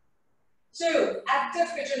 2. Active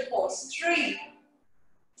pigeon pose. 3,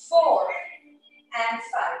 4, and 5.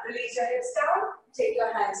 Release your hips down. Take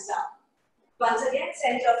your hands down. Once again,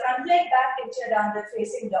 send your front leg back into your downward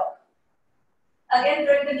facing dog. Again,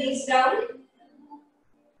 bring the knees down.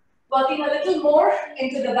 Working a little more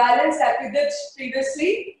into the balance that we did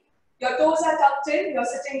previously. Your toes are tucked in. You're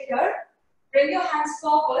sitting here. Bring your hands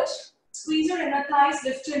forward. Squeeze your inner thighs.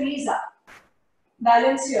 Lift your knees up.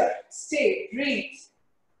 Balance here. Stay. Breathe.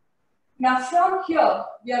 Now from here,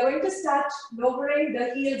 we are going to start lowering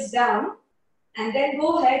the heels down. And then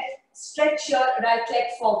go ahead, stretch your right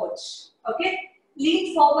leg forward. Okay?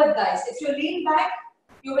 Lean forward, guys. If you lean back,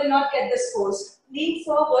 you will not get this pose. Lean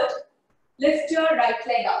forward. Lift your right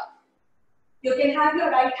leg up. You can have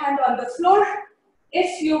your right hand on the floor.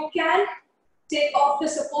 If you can, take off the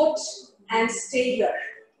support and stay here.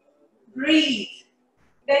 Breathe.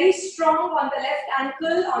 Very strong on the left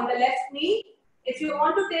ankle, on the left knee. If you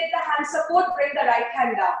want to take the hand support, bring the right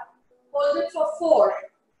hand down. Hold it for 4,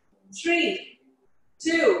 3,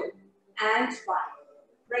 2, and 1.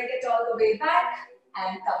 Bring it all the way back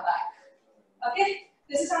and come back. Okay?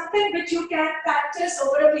 This is something which you can practice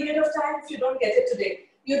over a period of time if you don't get it today.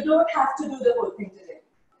 You don't have to do the whole thing today.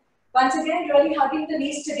 Once again, really hugging the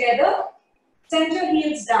knees together. Send your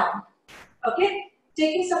heels down. Okay?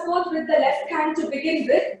 Taking support with the left hand to begin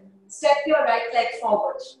with. Step your right leg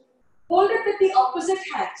forward. Hold it with the opposite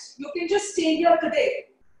hand. You can just stay here today,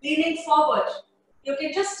 leaning forward. You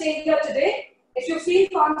can just stay here today. If you feel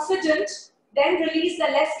confident, then release the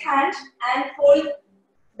left hand and hold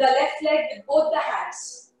the left leg with both the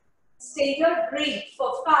hands. Stay here, breathe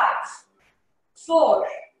for 5, 4,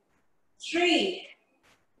 3,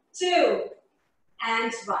 2,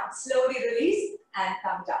 and 1. Slowly release and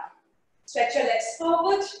come down. Stretch your legs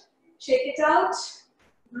forward, shake it out,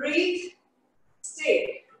 breathe,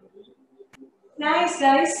 stay. Nice,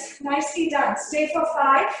 guys. Nicely done. Stay for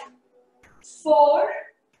 5, 4,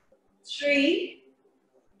 3,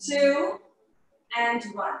 2, and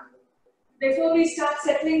 1. Before we start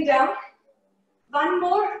settling down, one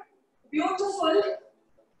more beautiful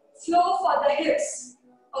flow for the hips.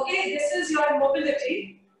 Okay, this is your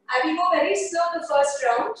mobility. I will go very slow the first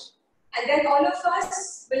round, and then all of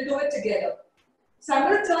us will do it together. So I'm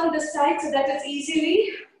going to turn this side so that it's easily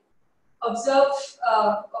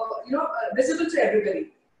visible to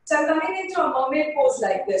everybody. So I'm coming into a mermaid pose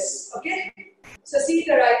like this. Okay. So see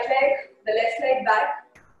the right leg, the left leg back.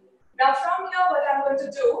 Now from here, what I'm going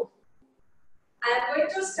to do, I'm going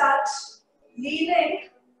to start leaning,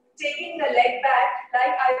 taking the leg back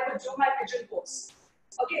like I would do my pigeon pose.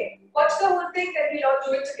 Okay, watch the whole thing, then we'll all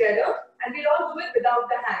do it together and we'll all do it without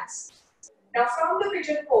the hands. Now from the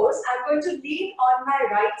pigeon pose, I'm going to lean on my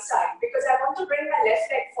right side because I want to bring my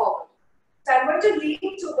left leg forward. So I'm going to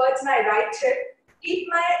lean towards my right hip, keep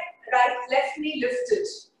my left knee lifted.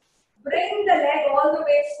 Bring the leg all the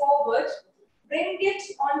way forward, bring it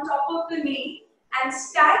on top of the knee and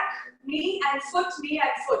stack knee and foot,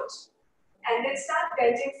 and then start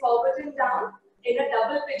bending forward and down in a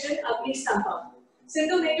double pigeon Agni Stambha.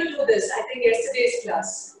 Sindhu made you do this, I think, yesterday's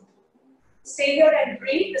class. Stay here and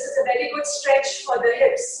breathe. This is a very good stretch for the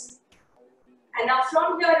hips. And now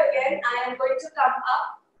from here again, I am going to come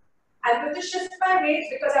up. I'm going to shift my weight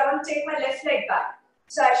because I want to take my left leg back.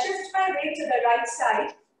 So I shift my weight to the right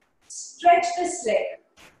side. Stretch this leg.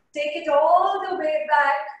 Take it all the way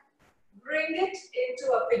back. Bring it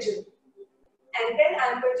into a pigeon. And then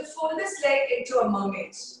I'm going to fold this leg into a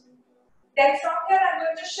mermaid. Then from here, I'm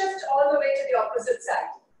going to shift all the way to the opposite side.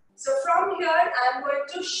 So from here, I'm going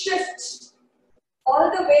to shift all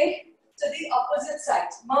the way to the opposite side.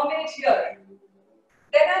 Mermaid here.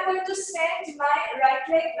 Then I'm going to send my right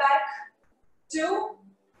leg back to,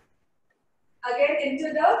 again,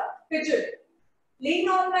 into the pigeon. Lean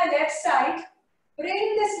on my left side.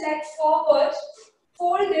 Bring this leg forward.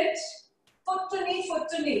 Fold it. foot to knee, foot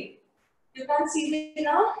to knee. You can't see me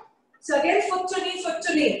now? So again, foot to knee, foot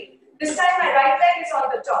to knee. This time my right leg is on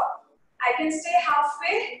the top. I can stay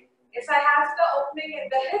halfway. If I have the opening in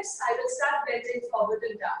the hips, I will start bending forward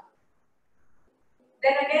and down.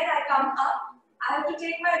 Then again I come up. I have to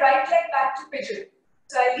take my right leg back to pigeon.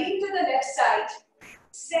 So I lean to the left side,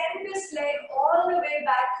 send this leg all the way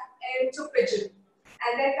back into pigeon.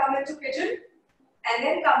 And then come into pigeon. And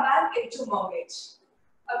then come back into mermaid.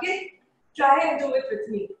 Okay? Try and do it with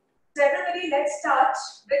me. So everybody, let's start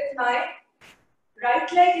with my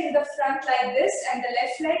right leg in the front like this and the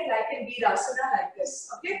left leg like in Vinyasa like this.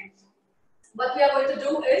 Okay? What we are going to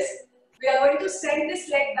do is, we are going to send this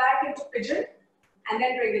leg back into pigeon and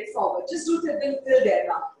then bring it forward. Just do till there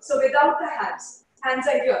now. So without the hands. Hands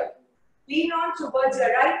are here. Lean on towards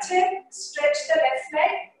your right hip, stretch the left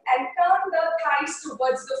leg and turn the thighs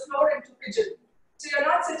towards the floor into pigeon. So you're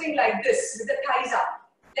not sitting like this with the thighs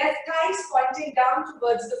up. Left thighs pointing down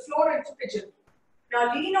towards the floor into pigeon.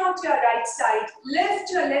 Now lean onto your right side,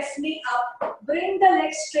 lift your left knee up, bring the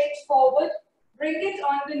leg straight forward, bring it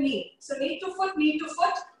on the knee. So knee to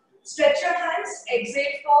foot, stretch your hands, exhale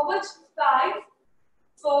forward, 5,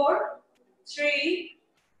 4, 3,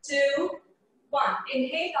 2, 1.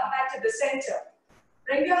 Inhale, come back to the center.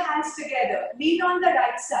 Bring your hands together, lean on the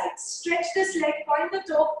right side, stretch this leg, point the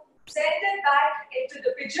toe, send it back into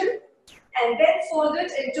the pigeon and then fold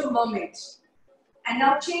it into mermaid. And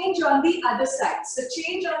now change on the other side. So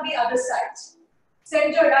change on the other side.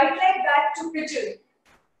 Send your right leg back to pigeon.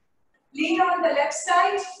 Lean on the left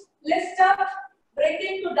side, lift up, bring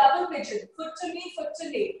it to double pigeon. Foot to knee, foot to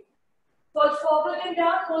knee. Fold forward and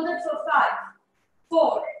down, hold it for 5,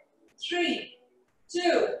 4, 3,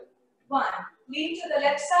 2, 1. Lean to the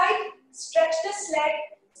left side, stretch this leg,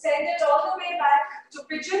 send it all the way back to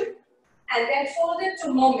pigeon and then fold it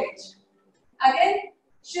to mermaid. Again,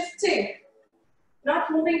 shifting,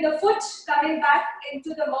 not moving the foot, coming back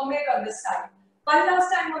into the mermaid on this side. One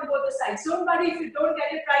last time on both the sides. Don't worry if you don't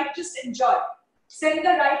get it right, just enjoy. Send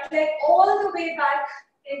the right leg all the way back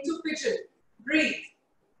into pigeon. Breathe.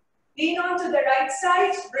 Lean onto the right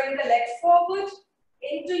side, bring the leg forward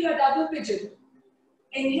into your double pigeon.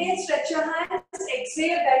 Inhale, stretch your hands,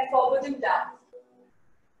 exhale, bend forward and down.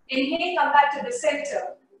 Inhale, come back to the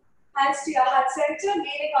center. Hands to your heart center,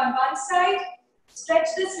 leaning on one side. Stretch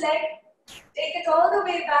this leg, take it all the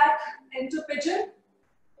way back into pigeon.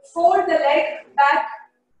 Fold the leg back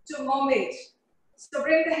to mermaid. So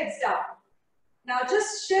bring the hips down. Now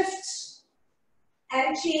just shift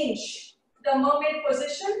and change the mermaid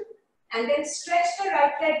position and then stretch the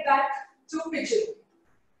right leg back to pigeon.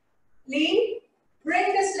 Lean,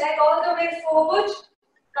 bring this leg all the way forward,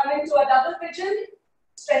 come into a double pigeon,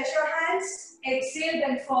 stretch your hands, exhale,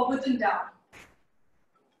 then forward and down.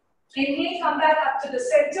 Inhale, come back up to the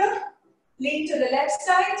center, lean to the left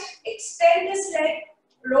side, extend this leg,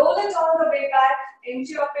 roll it all the way back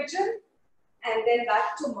into your pigeon, and then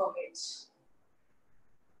back to mermaid.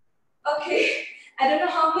 Okay, I don't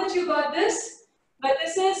know how much you got this, but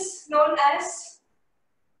this is known as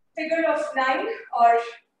figure of 9 or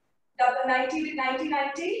double 90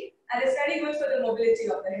 90, and it's very good for the mobility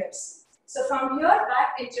of the hips. So from here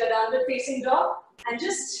back into your downward facing dog and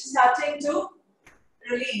just starting to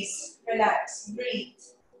release, relax, breathe.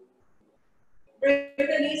 Bring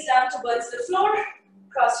the knees down towards the floor,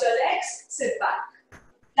 cross your legs, sit back.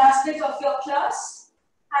 Last bit of your class,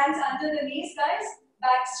 hands under the knees guys,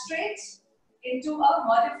 back straight into a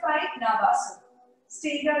modified Navasana.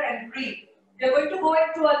 Stay here and breathe. You're going to go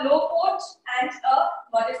into a low port and a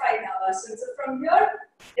modified Navasana. So from here,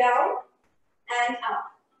 down and up.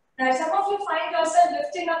 Now if some of you find yourself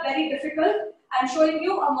lifting up very difficult, I'm showing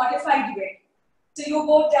you a modified way. So you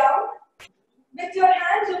go down, with your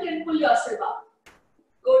hands you can pull yourself up.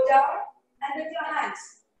 Go down and with your hands.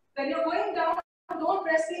 When you're going down, don't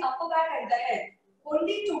press the upper back and the head.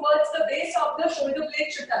 Only towards the base of the shoulder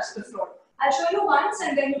blade should touch the floor. I'll show you once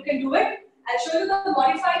and then you can do it. I'll show you the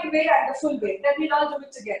modified way and the full way. Then we'll all do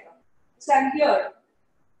it together. Stand here.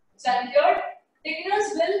 Stand here.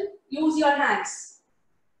 Beginners will use your hands.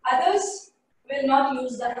 Others will not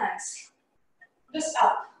use the hands. Just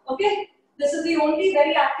up. Okay? This is the only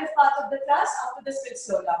very active part of the class. After this, we'll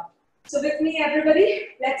slow down. So with me, everybody,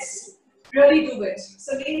 let's really do it.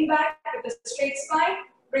 So lean back with a straight spine.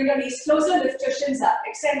 Bring your knees closer. Lift your shins up.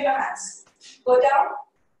 Extend your hands. Go down.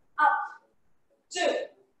 Up. 2.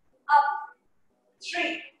 Up.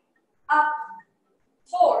 3. Up.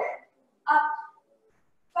 4. Up.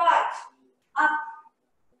 5. Up.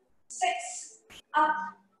 6. Up.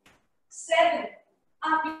 7.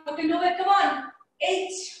 Up. You can do it. Come on. 8.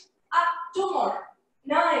 Up. 2 more.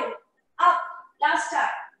 9. Up. Last time.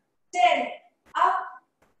 10.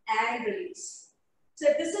 So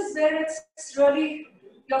this is where it's really,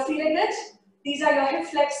 you're feeling it. These are your hip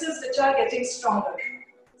flexors which are getting stronger.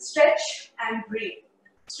 Stretch and breathe.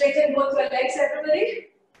 Straighten both your legs, everybody.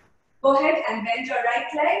 Go ahead and bend your right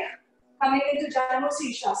leg. Coming into Janu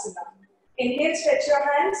Shirshasana. Inhale, stretch your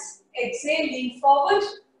hands. Exhale, lean forward.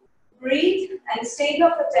 Breathe and stay here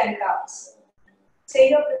for 10 counts. Stay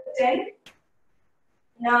here for 10,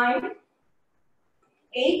 9,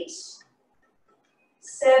 8,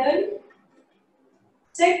 7,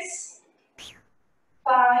 6,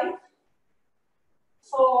 5,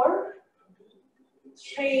 4,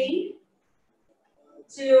 3,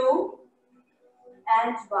 2,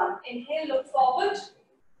 and 1. Inhale, look forward.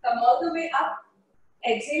 Come all the way up.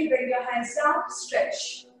 Exhale, bring your hands down.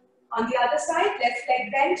 Stretch. On the other side, left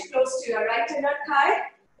leg bent close to your right inner thigh.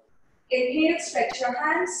 Inhale, stretch your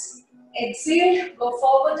hands. Exhale, go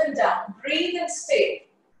forward and down. Breathe and stay.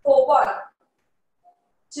 For 1,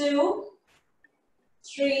 2,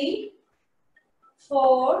 3,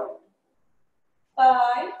 4,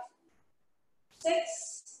 5,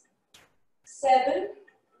 6, 7,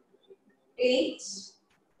 8,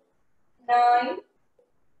 9,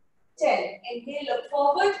 10. Inhale, look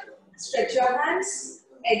forward. Stretch your hands.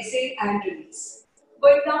 Exhale and release.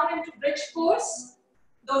 Going down into bridge pose.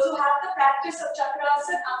 Those who have the practice of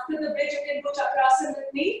Chakrasana, after the bridge you can do Chakrasana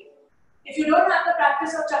with me. If you don't have the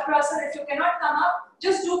practice of Chakrasana, if you cannot come up,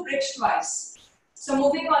 just do bridge twice. So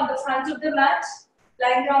moving on the front of the mat,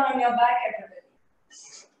 lying down on your back, everybody.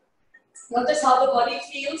 Notice how the body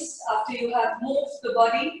feels after you have moved the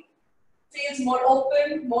body. Feels more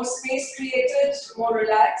open, more space created, more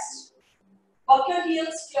relaxed. Walk your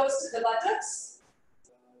heels close to the buttocks.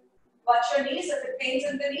 Watch your knees. If it pains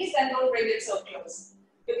in the knees, then don't bring it so close.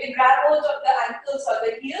 You can grab hold of the ankles or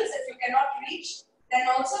the heels. If you cannot reach, then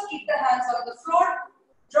also keep the hands on the floor.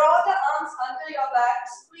 Draw the arms under your back.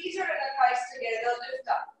 Squeeze your inner thighs together. Lift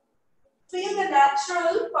up. Feel the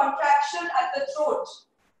natural contraction at the throat.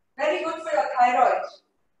 Very good for your thyroid.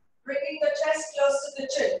 Bringing the chest close to the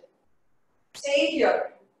chin. Stay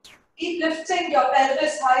here. Keep lifting your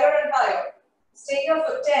pelvis higher and higher. Stay here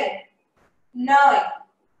for 10, 9,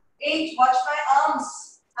 8. Watch my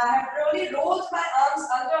arms. I have really rolled my arms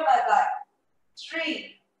under my back.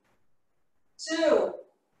 3, 2,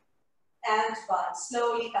 and 1.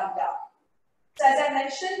 Slowly come down. So as I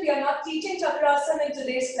mentioned, we are not teaching Chakrasana in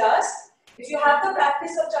today's class. If you have the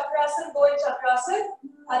practice of Chakrasana, go in Chakrasana.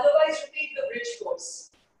 Otherwise, repeat the bridge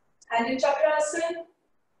pose. And in Chakrasana,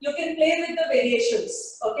 you can play with the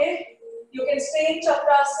variations. Okay? You can stay in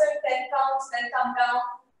Chakrasana 10 counts, then come down.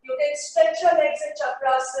 You can stretch your legs in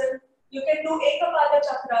Chakrasana. You can do Ekapada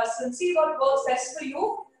Chakrasana. See what works best for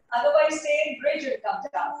you. Otherwise, stay in bridge and come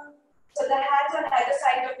down. So the hands on either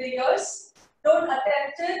side of the ears. Don't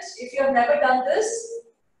attempt it if you have never done this.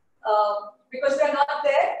 Because we are not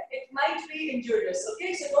there, it might be injurious.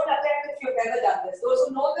 Okay, so don't attempt if you've never done this. Those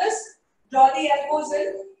who know this, draw the elbows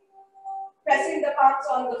in. Pressing the palms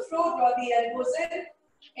on the floor, draw the elbows in.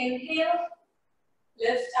 Inhale,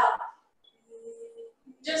 lift up.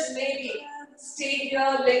 Just maybe stay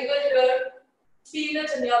here, linger here. Feel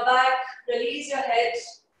it in your back, release your head.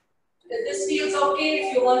 If this feels okay,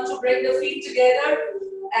 if you want to bring the feet together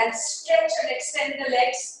and stretch and extend the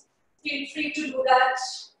legs, feel free to do that.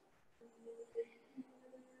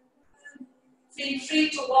 Feel free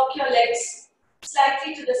to walk your legs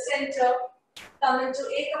slightly to the center. Come into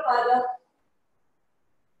Ekapada.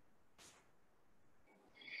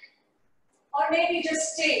 Or maybe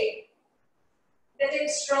just stay, getting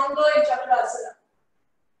stronger in Chakrasana.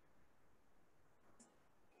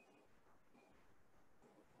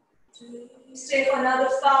 Stay for another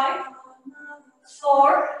 5,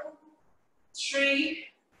 4, 3,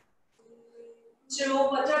 2,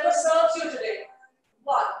 whatever serves you today.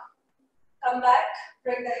 1. Come back,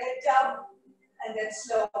 bring the head down, and then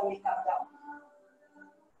slowly come down.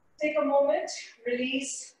 Take a moment,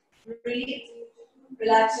 release, breathe,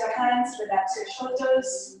 relax your hands, relax your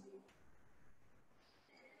shoulders.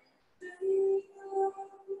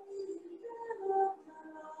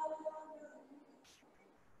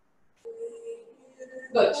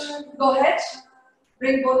 Good. Go ahead.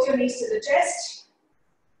 Bring both your knees to the chest.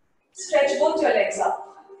 Stretch both your legs up.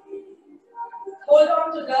 Hold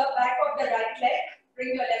on to the back of the right leg. Bring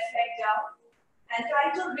your left leg down. And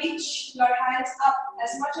try to reach your hands up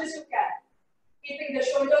as much as you can. Keeping the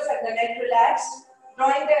shoulders and the neck relaxed.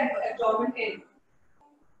 Drawing the abdomen in.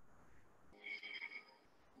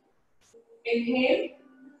 Inhale.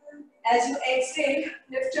 As you exhale,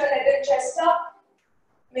 lift your head and chest up.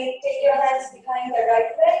 Take your hands behind the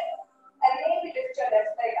right leg and maybe lift your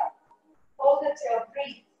left leg up. Hold it here,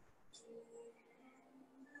 breathe.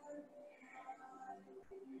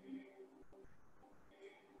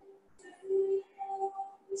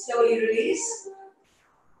 Slowly release.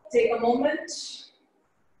 Take a moment.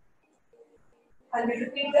 And we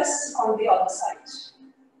repeat this on the other side.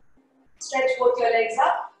 Stretch both your legs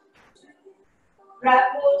up. Grab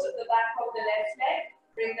hold of the back of the left leg.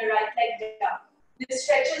 Bring the right leg down. This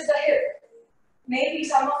stretches the hip. Maybe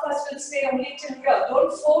some of us will stay only till here.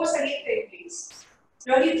 Don't force anything, please.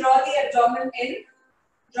 Really draw the abdomen in.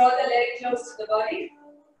 Draw the leg close to the body.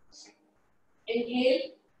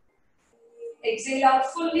 Inhale. Exhale out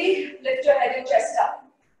fully. Lift your head and chest up.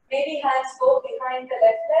 Maybe hands go behind the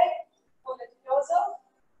left leg. Pull it closer.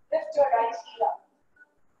 Lift your right heel up.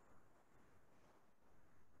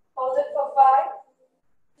 Hold it for 5,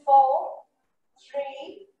 4,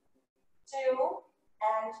 3, 2,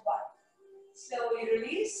 and 1. Slowly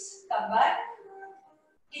release. Come back.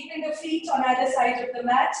 Keeping the feet on either side of the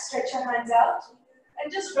mat. Stretch your hands out.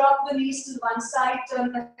 And just drop the knees to one side.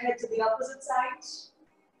 Turn the head to the opposite side.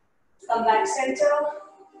 Come back center.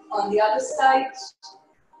 On the other side.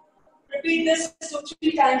 Repeat this 2 to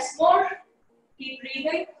 3 times more. Keep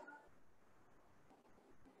breathing.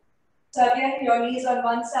 So again, your knees on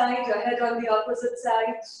one side, your head on the opposite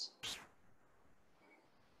side.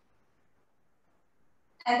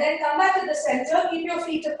 And then come back to the center, keep your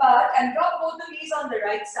feet apart and drop both the knees on the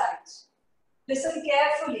right side. Listen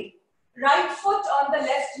carefully. Right foot on the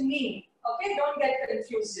left knee. Okay, don't get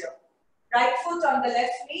confused here. Right foot on the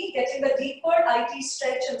left knee, getting a deeper IT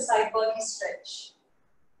stretch and side body stretch.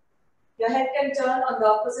 Your head can turn on the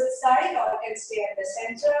opposite side or can stay at the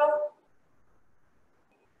center.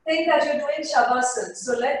 Think that you're doing Shavasana,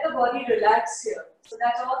 so let the body relax here, so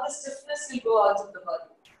that all the stiffness will go out of the body.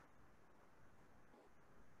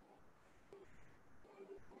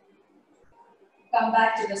 Come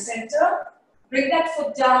back to the center, bring that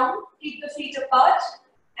foot down, keep the feet apart,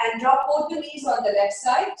 and drop both the knees on the left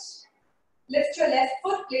side. Lift your left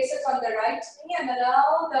foot, place it on the right knee, and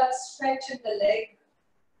allow that stretch in the leg.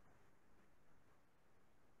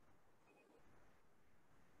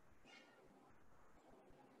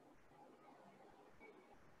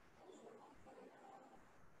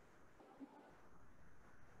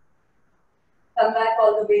 Come back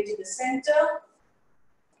all the way to the center.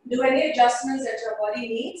 Do any adjustments that your body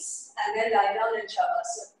needs and then lie down in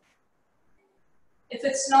Shavasana. If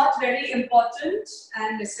it's not very important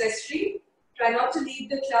and necessary, try not to leave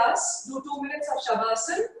the class. Do 2 minutes of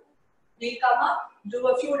Shavasana. We'll come up, do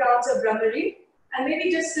a few rounds of Brahmari, and maybe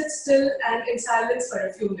just sit still and in silence for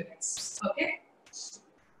a few minutes. Okay?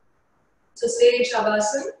 So stay in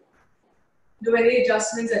Shavasana. Do any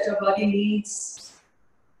adjustments that your body needs.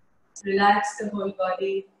 Relax the whole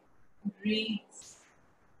body. Breathe.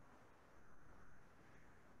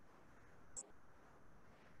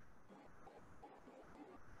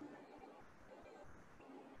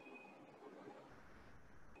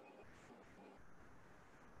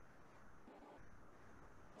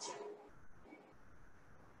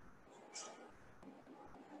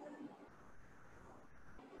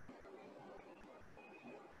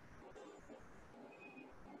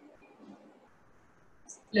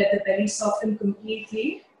 Let the belly soften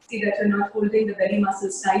completely. See that you're not holding the belly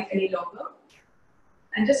muscles tight any longer.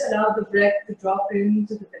 And just allow the breath to drop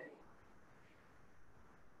into the belly.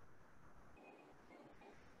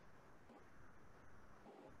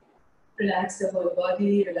 Relax the whole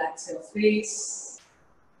body, relax your face.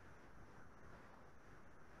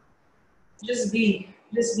 Just be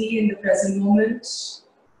in the present moment.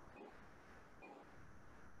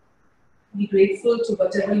 Be grateful to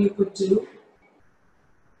whatever you could do.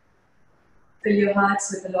 Fill your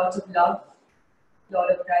hearts with a lot of love, a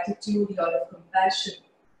lot of gratitude, a lot of compassion.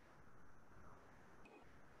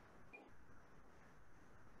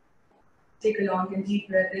 Take a long and deep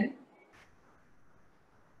breath in.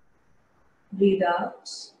 Breathe out.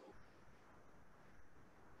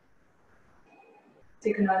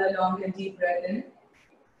 Take another long and deep breath in.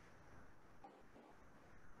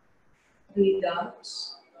 Breathe out.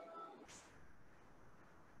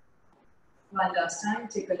 One last time,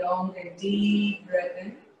 take a long and deep breath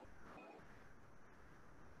in.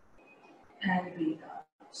 And breathe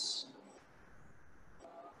out.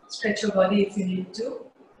 Stretch your body if you need to.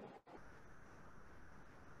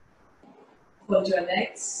 Fold your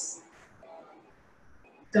legs.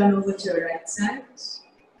 Turn over to your right side.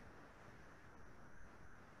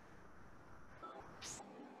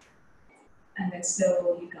 And then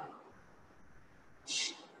slowly come.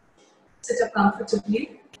 Sit up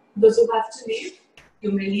comfortably. Those who have to leave,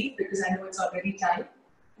 you may leave because I know it's already time.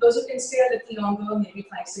 Those who can stay a little longer, maybe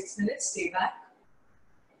 5-6 minutes, stay back.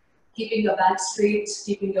 Keeping your back straight,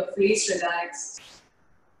 keeping your face relaxed.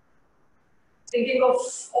 Thinking of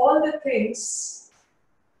all the things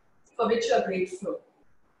for which you are grateful.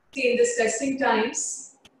 See, in these testing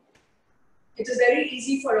times, it is very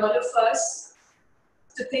easy for all of us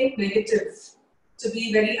to think negative, to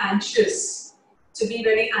be very anxious, to be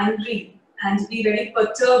very angry, and to be very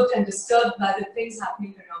perturbed and disturbed by the things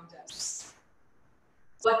happening around us.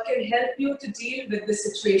 What can help you to deal with the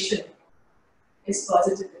situation is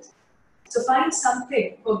positivity. So find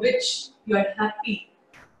something for which you are happy.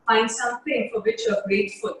 Find something for which you are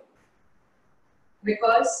grateful.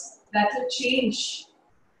 Because that will change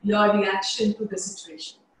your reaction to the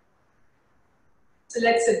situation. So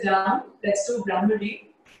let's sit down. Let's do Brahmari.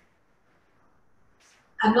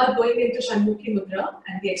 I'm not going into Shanmukhi Mudra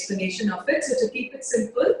and the explanation of it. So to keep it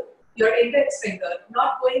simple, your index finger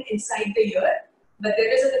not going inside the ear, but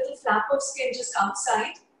there is a little flap of skin just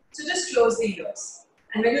outside. So just close the ears.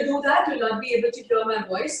 And when you do that, you'll not be able to hear my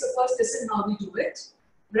voice. So first, listen how we do it.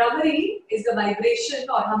 Brahmari is the vibration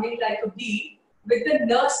or humming like a bee with the n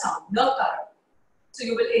sound, n-kara. So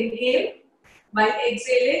you will inhale while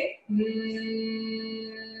exhaling. You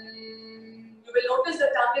will notice the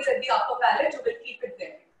tongue is at the upper palate. You will keep it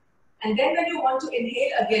there. And then when you want to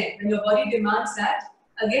inhale again, when your body demands that,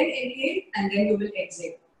 again inhale and then you will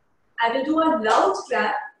exhale. I will do a loud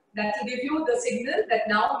clap that will give you the signal that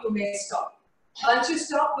now you may stop. Once you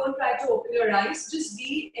stop, don't try to open your eyes. Just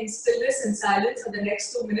be in stillness and silence for the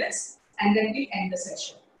next 2 minutes and then we'll end the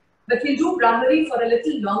session. But we'll do Brahmari for a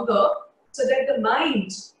little longer so that the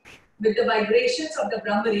mind, with the vibrations of the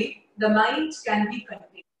Brahmari, the mind can be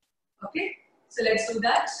contained. Okay? So let's do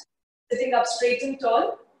that. Sitting up straight and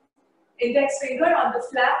tall. Index finger on the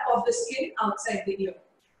flap of the skin outside the ear.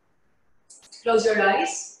 Close your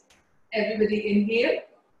eyes. Everybody inhale.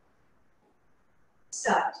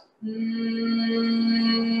 Start.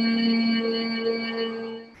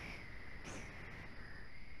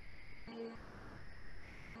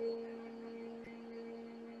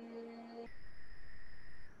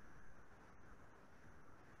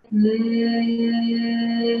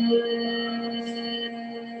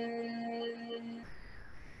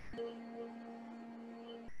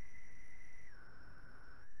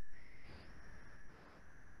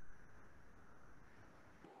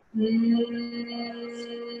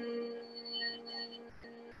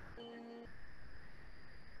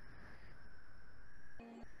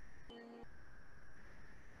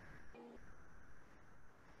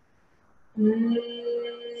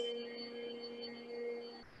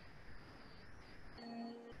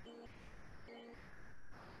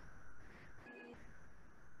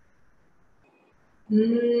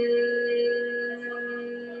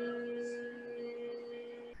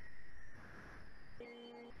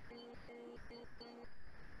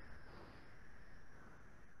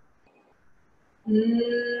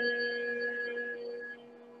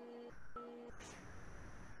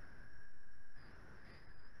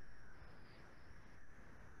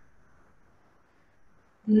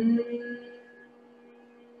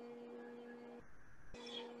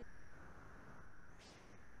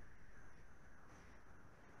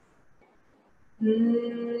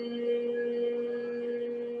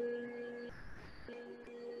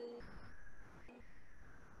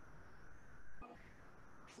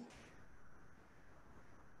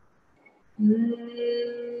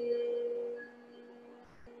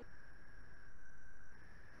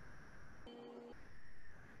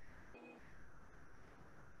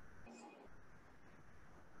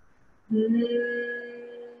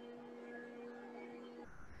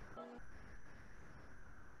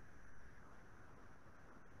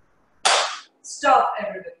 Stop,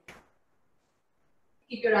 everybody.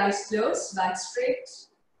 Keep your eyes closed, back straight,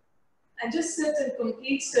 and just sit in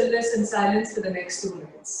complete stillness and silence for the next 2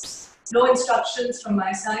 minutes. No instructions from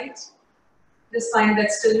my side. Just find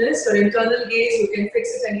that stillness. Your internal gaze, you can fix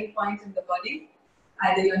at any point in the body,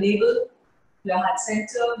 either your navel, your heart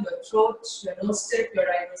center, your throat, your nose tip, your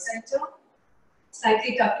eyebrow center.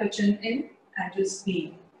 Slightly tuck your chin in and just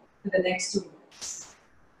be for the next 2 minutes.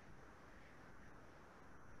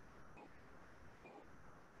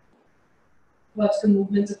 Watch the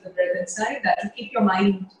movements of the breath inside. That will keep your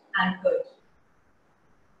mind anchored.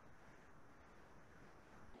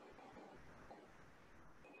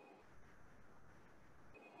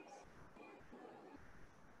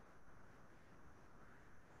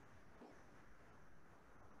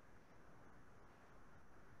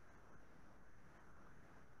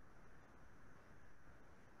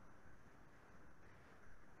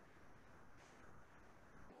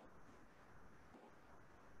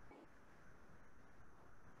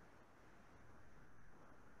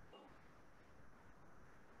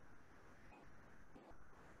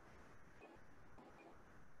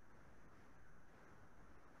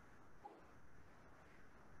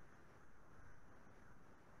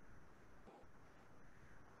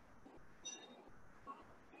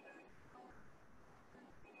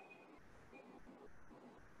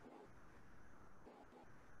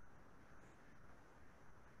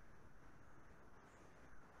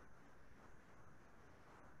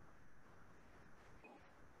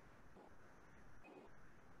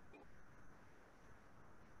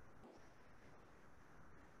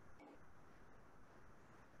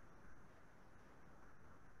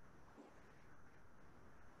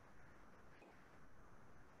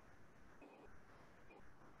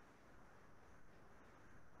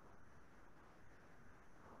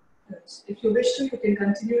 movement. If you wish to, you can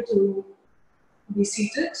continue to be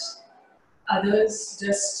seated. Others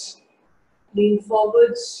just lean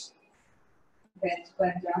forward,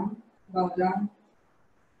 bend down, bow down.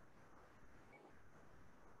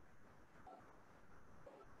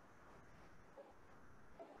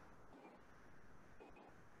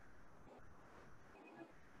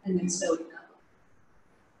 And then slowly down.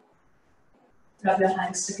 Rub your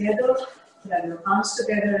hands together, rub your palms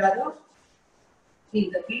together rather. Feel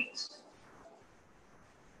the feet.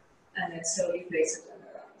 And then slowly place it on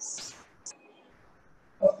your eyes.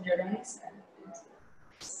 Open your eyes and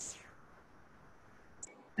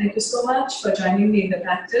thank you so much for joining me in the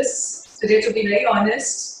practice. Today, to be very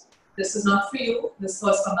honest, this is not for you. This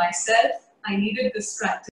was for myself. I needed this practice.